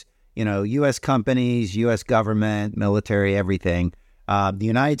includes U.S. companies, U.S. government, military, everything. The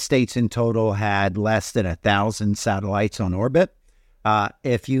United States in total had less than 1,000 satellites on orbit.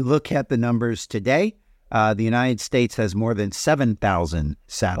 If you look at the numbers today, the United States has more than 7,000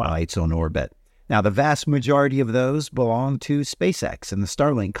 satellites on orbit. Now, the vast majority of those belong to SpaceX and the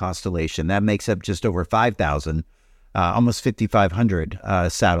Starlink constellation. That makes up just over 5,000, almost 5,500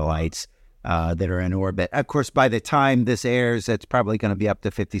 satellites that are in orbit. Of course, by the time this airs, it's probably going to be up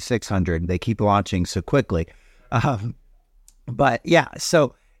to 5,600. They keep launching so quickly. But yeah,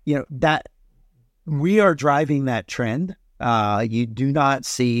 so, that we are driving that trend. You do not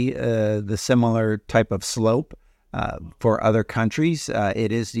see the similar type of slope for other countries.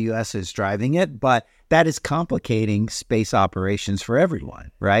 It is the U.S. is driving it, but that is complicating space operations for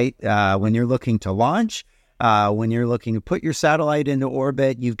everyone, right? When you're looking to launch, When you're looking to put your satellite into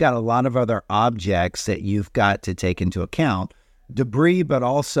orbit, you've got a lot of other objects that you've got to take into account. Debris, but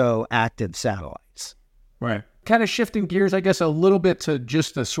also active satellites. Right. Kind of shifting gears, I guess, a little bit to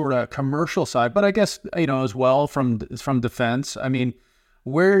just the sort of commercial side, but I guess, as well from defense. I mean,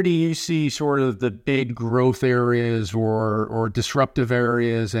 where do you see sort of the big growth areas or disruptive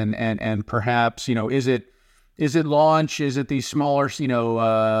areas, and perhaps, is it launch? Is it these smaller,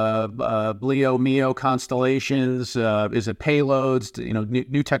 LEO, MEO constellations? Is it payloads?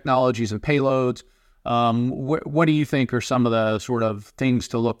 New technologies and payloads. What do you think are some of the sort of things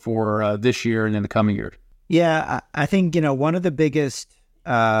to look for this year and in the coming years? Yeah, I think, one of the biggest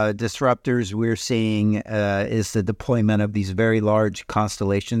disruptors we're seeing is the deployment of these very large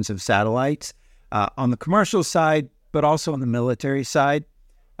constellations of satellites on the commercial side, but also on the military side.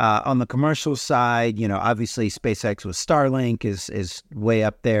 On the commercial side, obviously SpaceX with Starlink is way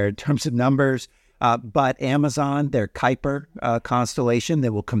up there in terms of numbers. But Amazon, their Kuiper constellation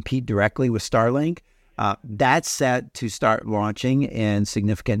that will compete directly with Starlink, that's set to start launching in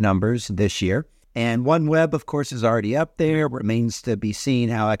significant numbers this year. And OneWeb, of course, is already up there. Remains to be seen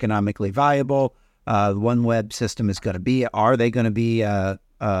how economically viable the OneWeb system is going to be. Are they going to be a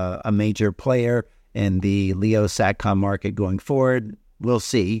major player in the LEO SATCOM market going forward? We'll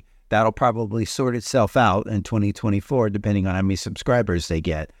see. That'll probably sort itself out in 2024, depending on how many subscribers they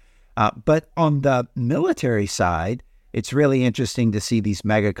get. But on the military side, it's really interesting to see these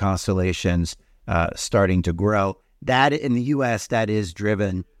mega constellations starting to grow. That in the U.S., that is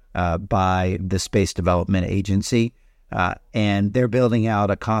driven by the Space Development Agency, and they're building out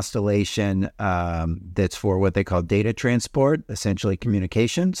a constellation that's for what they call data transport, essentially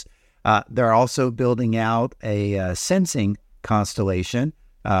communications. They're also building out a sensing constellation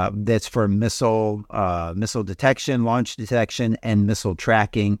that's for missile detection, launch detection, and missile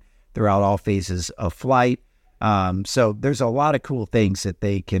tracking throughout all phases of flight. So there's a lot of cool things that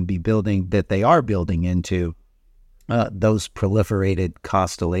they can be building, that they are building into those proliferated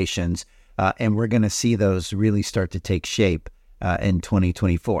constellations. And we're going to see those really start to take shape in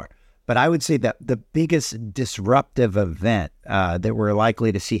 2024. But I would say that the biggest disruptive event that we're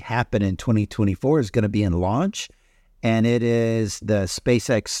likely to see happen in 2024 is going to be in launch. And it is the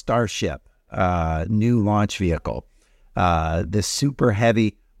SpaceX Starship new launch vehicle, the super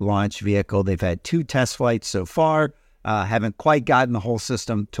heavy launch vehicle. They've had 2 test flights so far, haven't quite gotten the whole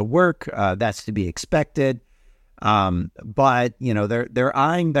system to work. That's to be expected. But, they're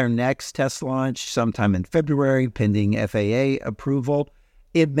eyeing their next test launch sometime in February, pending FAA approval.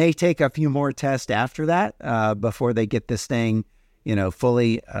 It may take a few more tests after that before they get this thing,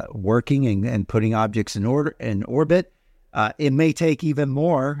 fully working and putting objects in orbit. It may take even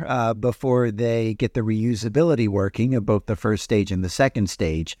more before they get the reusability working of both the first stage and the second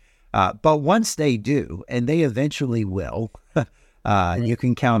stage. But once they do, and they eventually will, you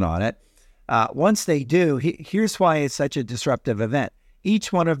can count on it. Once they do, here's why it's such a disruptive event.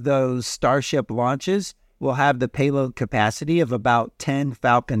 Each one of those Starship launches will have the payload capacity of about 10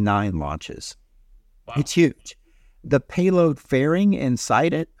 Falcon 9 launches. Wow. It's huge. The payload fairing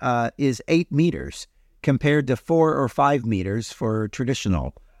inside it is 8 meters compared to 4 or 5 meters for a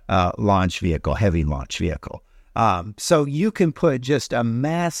traditional launch vehicle, heavy launch vehicle. So you can put just a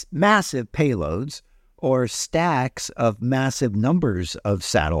massive payloads or stacks of massive numbers of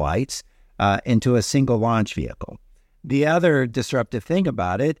satellites into a single launch vehicle. The other disruptive thing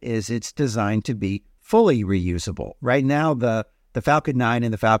about it is it's designed to be fully reusable. Right now, the Falcon 9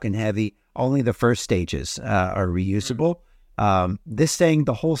 and the Falcon Heavy, only the first stages are reusable. This thing,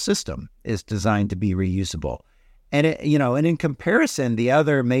 the whole system is designed to be reusable. And, and in comparison, the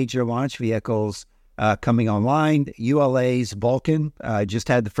other major launch vehicles coming online, ULA's Vulcan just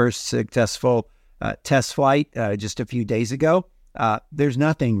had the first successful test flight just a few days ago. There's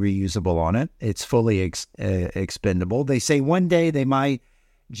nothing reusable on it. It's fully expendable. They say one day they might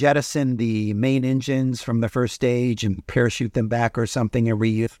jettison the main engines from the first stage and parachute them back or something, and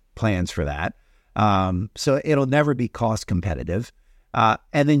reuse plans for that. So it'll never be cost competitive.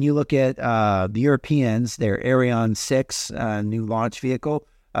 And then you look at the Europeans, their Ariane 6 new launch vehicle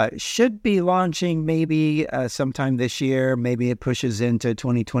should be launching maybe sometime this year. Maybe it pushes into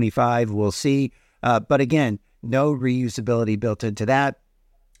 2025. We'll see. But again, no reusability built into that.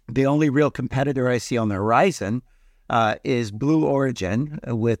 The only real competitor I see on the horizon is Blue Origin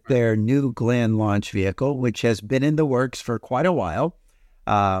with their New Glenn launch vehicle, which has been in the works for quite a while.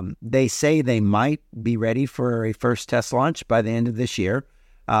 They say they might be ready for a first test launch by the end of this year.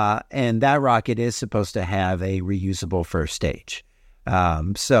 And that rocket is supposed to have a reusable first stage.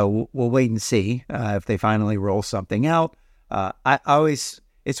 So we'll wait and see if they finally roll something out. I always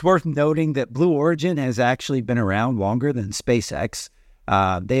It's worth noting that Blue Origin has actually been around longer than SpaceX.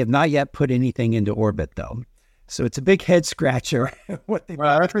 They have not yet put anything into orbit, though. So it's a big head scratcher.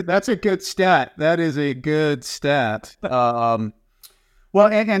 That's a good stat. That is a good stat. Well,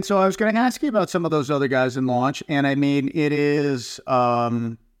 and so I was going to ask you about some of those other guys in launch, and I mean, it is,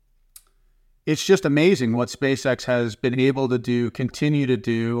 it's just amazing what SpaceX has been able to do, continue to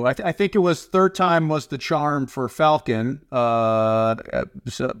do. I think it was third time was the charm for Falcon. So,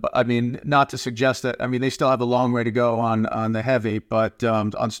 I mean, not to suggest that, I mean, they still have a long way to go on the Heavy, but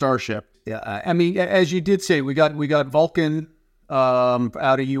on Starship. Yeah, I mean, as you did say, we got Vulcan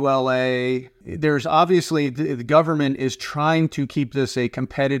out of ULA. There's obviously the government is trying to keep this a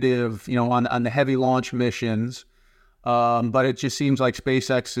competitive, on the heavy launch missions. But it just seems like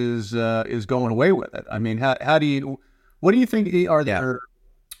SpaceX is going away with it. I mean, what do you think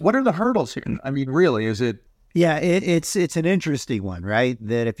what are the hurdles here? I mean, really, is it? Yeah, it's an interesting one, right?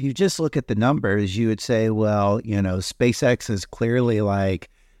 That if you just look at the numbers, you would say, well, SpaceX is clearly like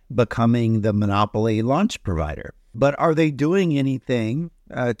becoming the monopoly launch provider. But are they doing anything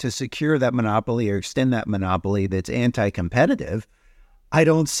to secure that monopoly or extend that monopoly that's anti-competitive? I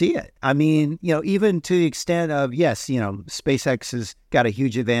don't see it. I mean, even to the extent of, yes, SpaceX has got a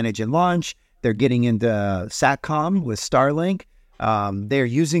huge advantage in launch. They're getting into SATCOM with Starlink. They're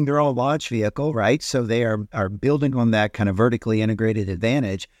using their own launch vehicle, right? So they are building on that kind of vertically integrated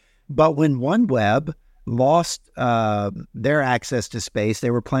advantage. But when OneWeb lost their access to space, they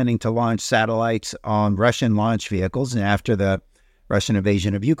were planning to launch satellites on Russian launch vehicles. And after the Russian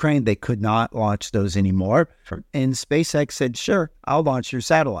invasion of Ukraine, they could not launch those anymore. And SpaceX said, sure, I'll launch your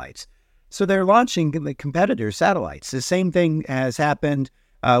satellites. So they're launching the competitor satellites. The same thing has happened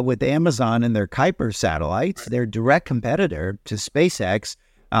with Amazon and their Kuiper satellites. They're direct competitor to SpaceX,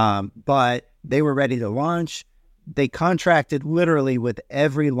 but they were ready to launch. They contracted literally with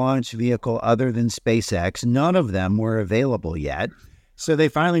every launch vehicle other than SpaceX. None of them were available yet. So they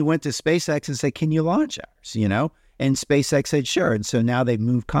finally went to SpaceX and said, can you launch ours, And SpaceX said, sure. And so now they've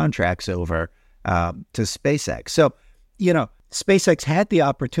moved contracts over to SpaceX. So, SpaceX had the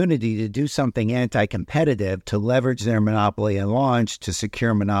opportunity to do something anti-competitive to leverage their monopoly in launch to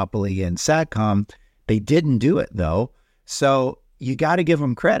secure monopoly in SATCOM. They didn't do it, though. So you got to give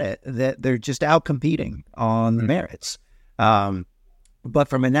them credit that they're just out-competing on the merits. But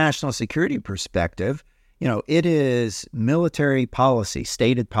from a national security perspective, it is military policy,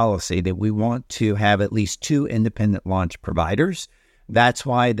 stated policy, that we want to have at least two independent launch providers. That's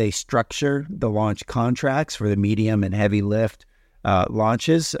why they structure the launch contracts for the medium and heavy lift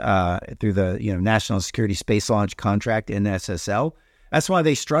launches through the National Security Space Launch Contract, NSSL. That's why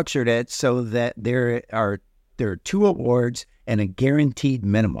they structured it so that there are two awards and a guaranteed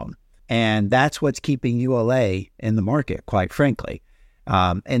minimum. And that's what's keeping ULA in the market, quite frankly.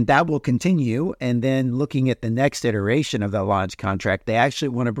 And that will continue. And then looking at the next iteration of the launch contract, they actually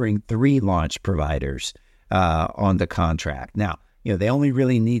want to bring 3 launch providers on the contract. Now, they only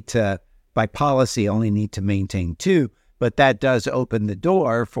really need to, by policy, only need to maintain 2, but that does open the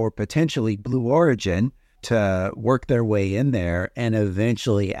door for potentially Blue Origin to work their way in there and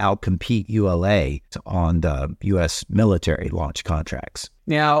eventually outcompete ULA on the U.S. military launch contracts.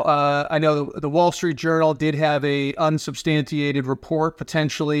 Now, I know the Wall Street Journal did have a unsubstantiated report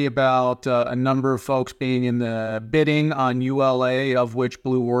potentially about a number of folks being in the bidding on ULA, of which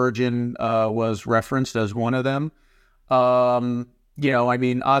Blue Origin was referenced as one of them. I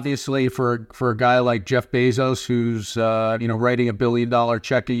mean, obviously for a guy like Jeff Bezos, who's, writing $1 billion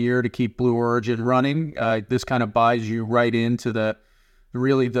check a year to keep Blue Origin running, this kind of buys you right into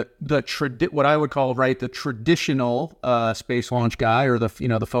what I would call, right, the traditional space launch guy, or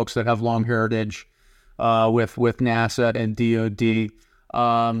the folks that have long heritage with NASA and DoD.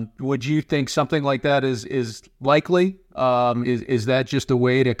 Would you think something like that is likely? Is that just a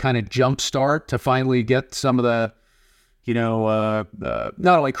way to kind of jumpstart to finally get some of the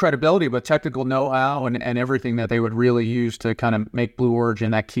not only credibility, but technical know-how and everything that they would really use to kind of make Blue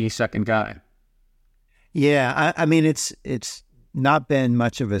Origin that key second guy? Yeah, I mean, it's not been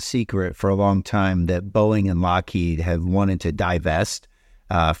much of a secret for a long time that Boeing and Lockheed have wanted to divest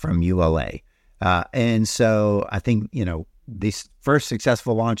from ULA. And so I think, this first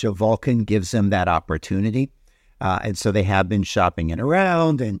successful launch of Vulcan gives them that opportunity. And so they have been shopping it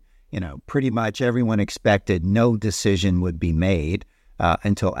around, and pretty much everyone expected no decision would be made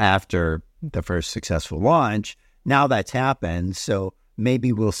until after the first successful launch. Now that's happened, so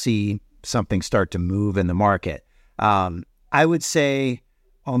maybe we'll see something start to move in the market. I would say,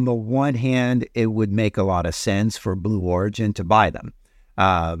 on the one hand, it would make a lot of sense for Blue Origin to buy them.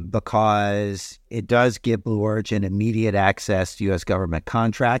 because it does give Blue Origin immediate access to U.S. government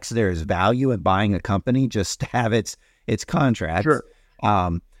contracts. There is value in buying a company just to have its contracts. Sure.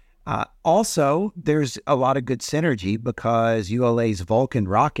 Also, there's a lot of good synergy because ULA's Vulcan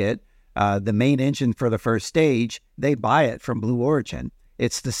rocket, the main engine for the first stage, they buy it from Blue Origin.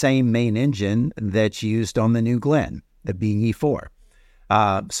 It's the same main engine that's used on the New Glenn, the BE-4.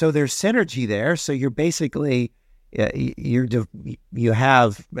 So there's synergy there. So you're basically, you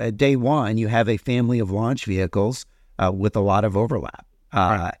have day one, you have a family of launch vehicles with a lot of overlap.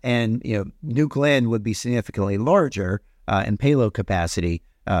 And New Glenn would be significantly larger in payload capacity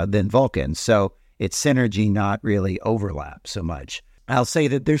than Vulcan. So it's synergy, not really overlap so much. I'll say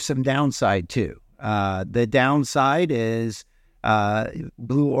that there's some downside too. The downside is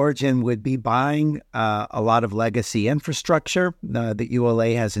Blue Origin would be buying a lot of legacy infrastructure that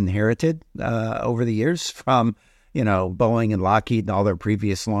ULA has inherited over the years from, Boeing and Lockheed and all their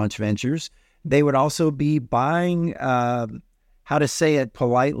previous launch ventures. They would also be buying, how to say it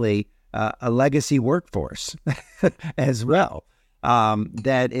politely, a legacy workforce as well.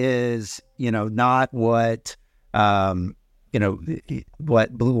 That is, not what,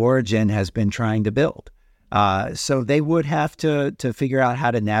 what Blue Origin has been trying to build. So they would have to figure out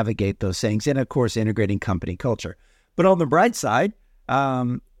how to navigate those things, and of course, integrating company culture. But on the bright side,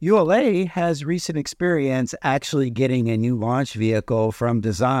 ULA has recent experience actually getting a new launch vehicle from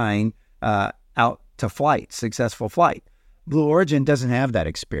design out to flight, successful flight. Blue Origin doesn't have that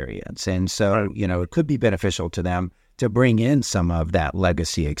experience, and so it could be beneficial to them to bring in some of that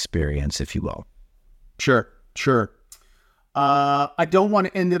legacy experience, if you will. Sure. I don't want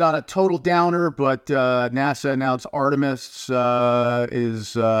to end it on a total downer, but NASA announced Artemis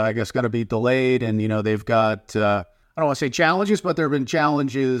is, I guess, going to be delayed. And, they've got, I don't want to say challenges, but there have been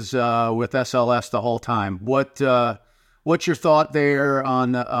challenges with SLS the whole time. What's your thought there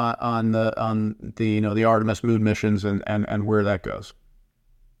on the Artemis moon missions and where that goes?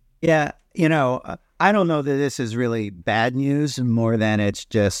 Yeah, I don't know that this is really bad news more than it's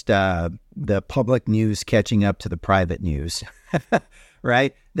just the public news catching up to the private news,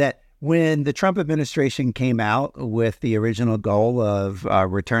 right? That when the Trump administration came out with the original goal of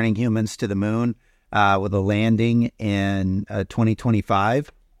returning humans to the moon with a landing in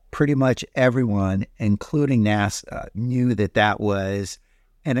 2025, pretty much everyone, including NASA, knew that that was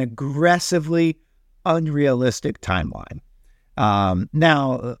an aggressively unrealistic timeline.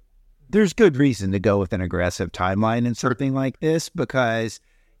 Now, there's good reason to go with an aggressive timeline in something like this because,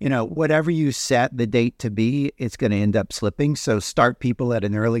 whatever you set the date to be, it's going to end up slipping. So start people at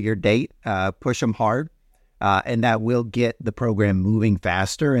an earlier date, push them hard, and that will get the program moving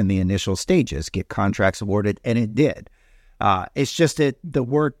faster in the initial stages, get contracts awarded, and it did. It's just that the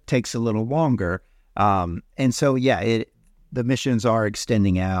work takes a little longer. And so, the missions are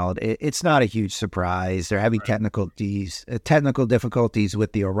extending out. It's not a huge surprise. They're having technical difficulties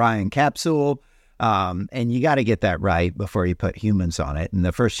with the Orion capsule, and you got to get that right before you put humans on it. And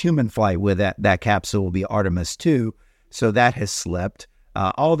the first human flight with that capsule will be Artemis 2, so that has slipped.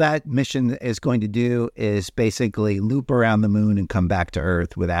 All that mission is going to do is basically loop around the moon and come back to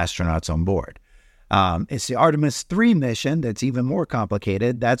Earth with astronauts on board. It's the Artemis 3 mission that's even more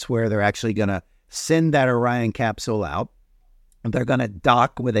complicated. That's where they're actually going to send that Orion capsule out. They're going to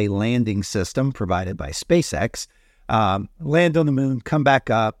dock with a landing system provided by SpaceX, land on the moon, come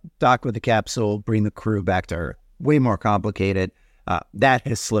back up, dock with the capsule, bring the crew back to Earth. Way more complicated. That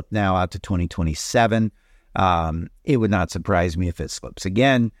has slipped now out to 2027. It would not surprise me if it slips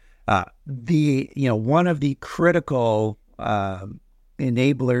again. One of the critical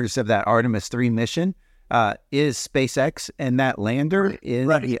enablers of that Artemis 3 mission is SpaceX, and that lander is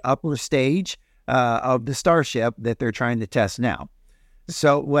the upper stage of the Starship that they're trying to test now.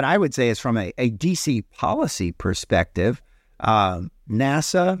 So what I would say is from a DC policy perspective,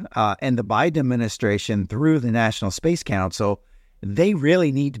 NASA and the Biden administration through the National Space Council, they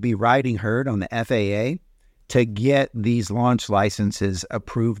really need to be riding herd on the FAA to get these launch licenses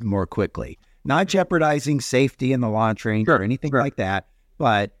approved more quickly. Not jeopardizing safety in the launch range or anything like that,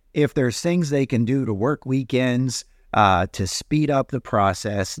 but if there's things they can do to work weekends, to speed up the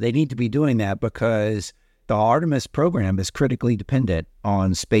process, they need to be doing that because the Artemis program is critically dependent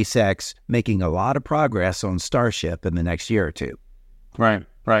on SpaceX making a lot of progress on Starship in the next year or two. Right.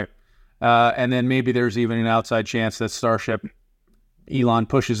 And then maybe there's even an outside chance that Starship, Elon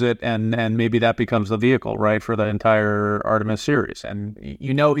pushes it and maybe that becomes the vehicle, right, for the entire Artemis series. And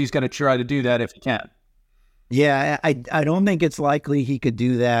he's going to try to do that if he can. Yeah, I don't think it's likely he could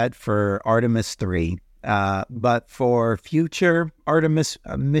do that for Artemis 3. But for future Artemis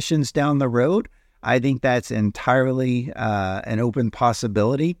missions down the road, I think that's entirely an open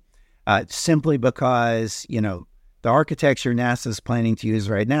possibility, simply because, the architecture NASA's planning to use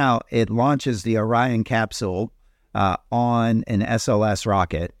right now, it launches the Orion capsule on an SLS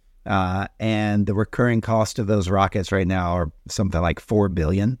rocket. And the recurring cost of those rockets right now are something like $4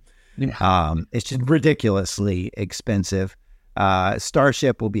 billion. It's just ridiculously expensive.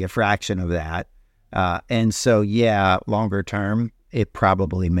 Starship will be a fraction of that. And so, longer term, it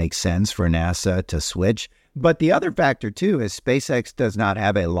probably makes sense for NASA to switch. But the other factor, too, is SpaceX does not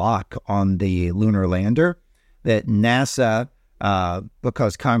have a lock on the lunar lander that NASA,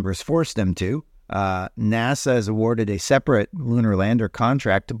 because Congress forced them to, NASA has awarded a separate lunar lander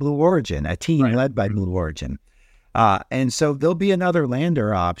contract to Blue Origin, a team led by Blue Origin. And so there'll be another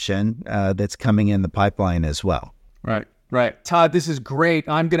lander option that's coming in the pipeline as well. Right. Todd, this is great.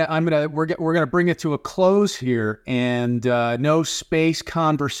 We're gonna bring it to a close here, and no space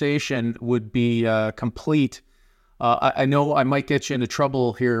conversation would be complete. I know I might get you into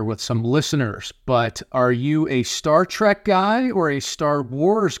trouble here with some listeners, but are you a Star Trek guy or a Star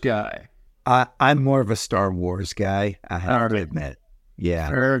Wars guy? I'm more of a Star Wars guy, I have to admit.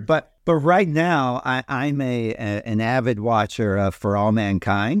 Yeah. But right now, I'm an avid watcher of For All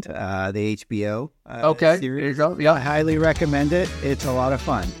Mankind, the HBO series. There you go. Yeah. I highly recommend it. It's a lot of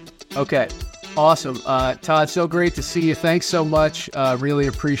fun. Okay. Awesome. Todd, so great to see you. Thanks so much. Really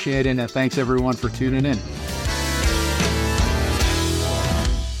appreciate it. And thanks, everyone, for tuning in.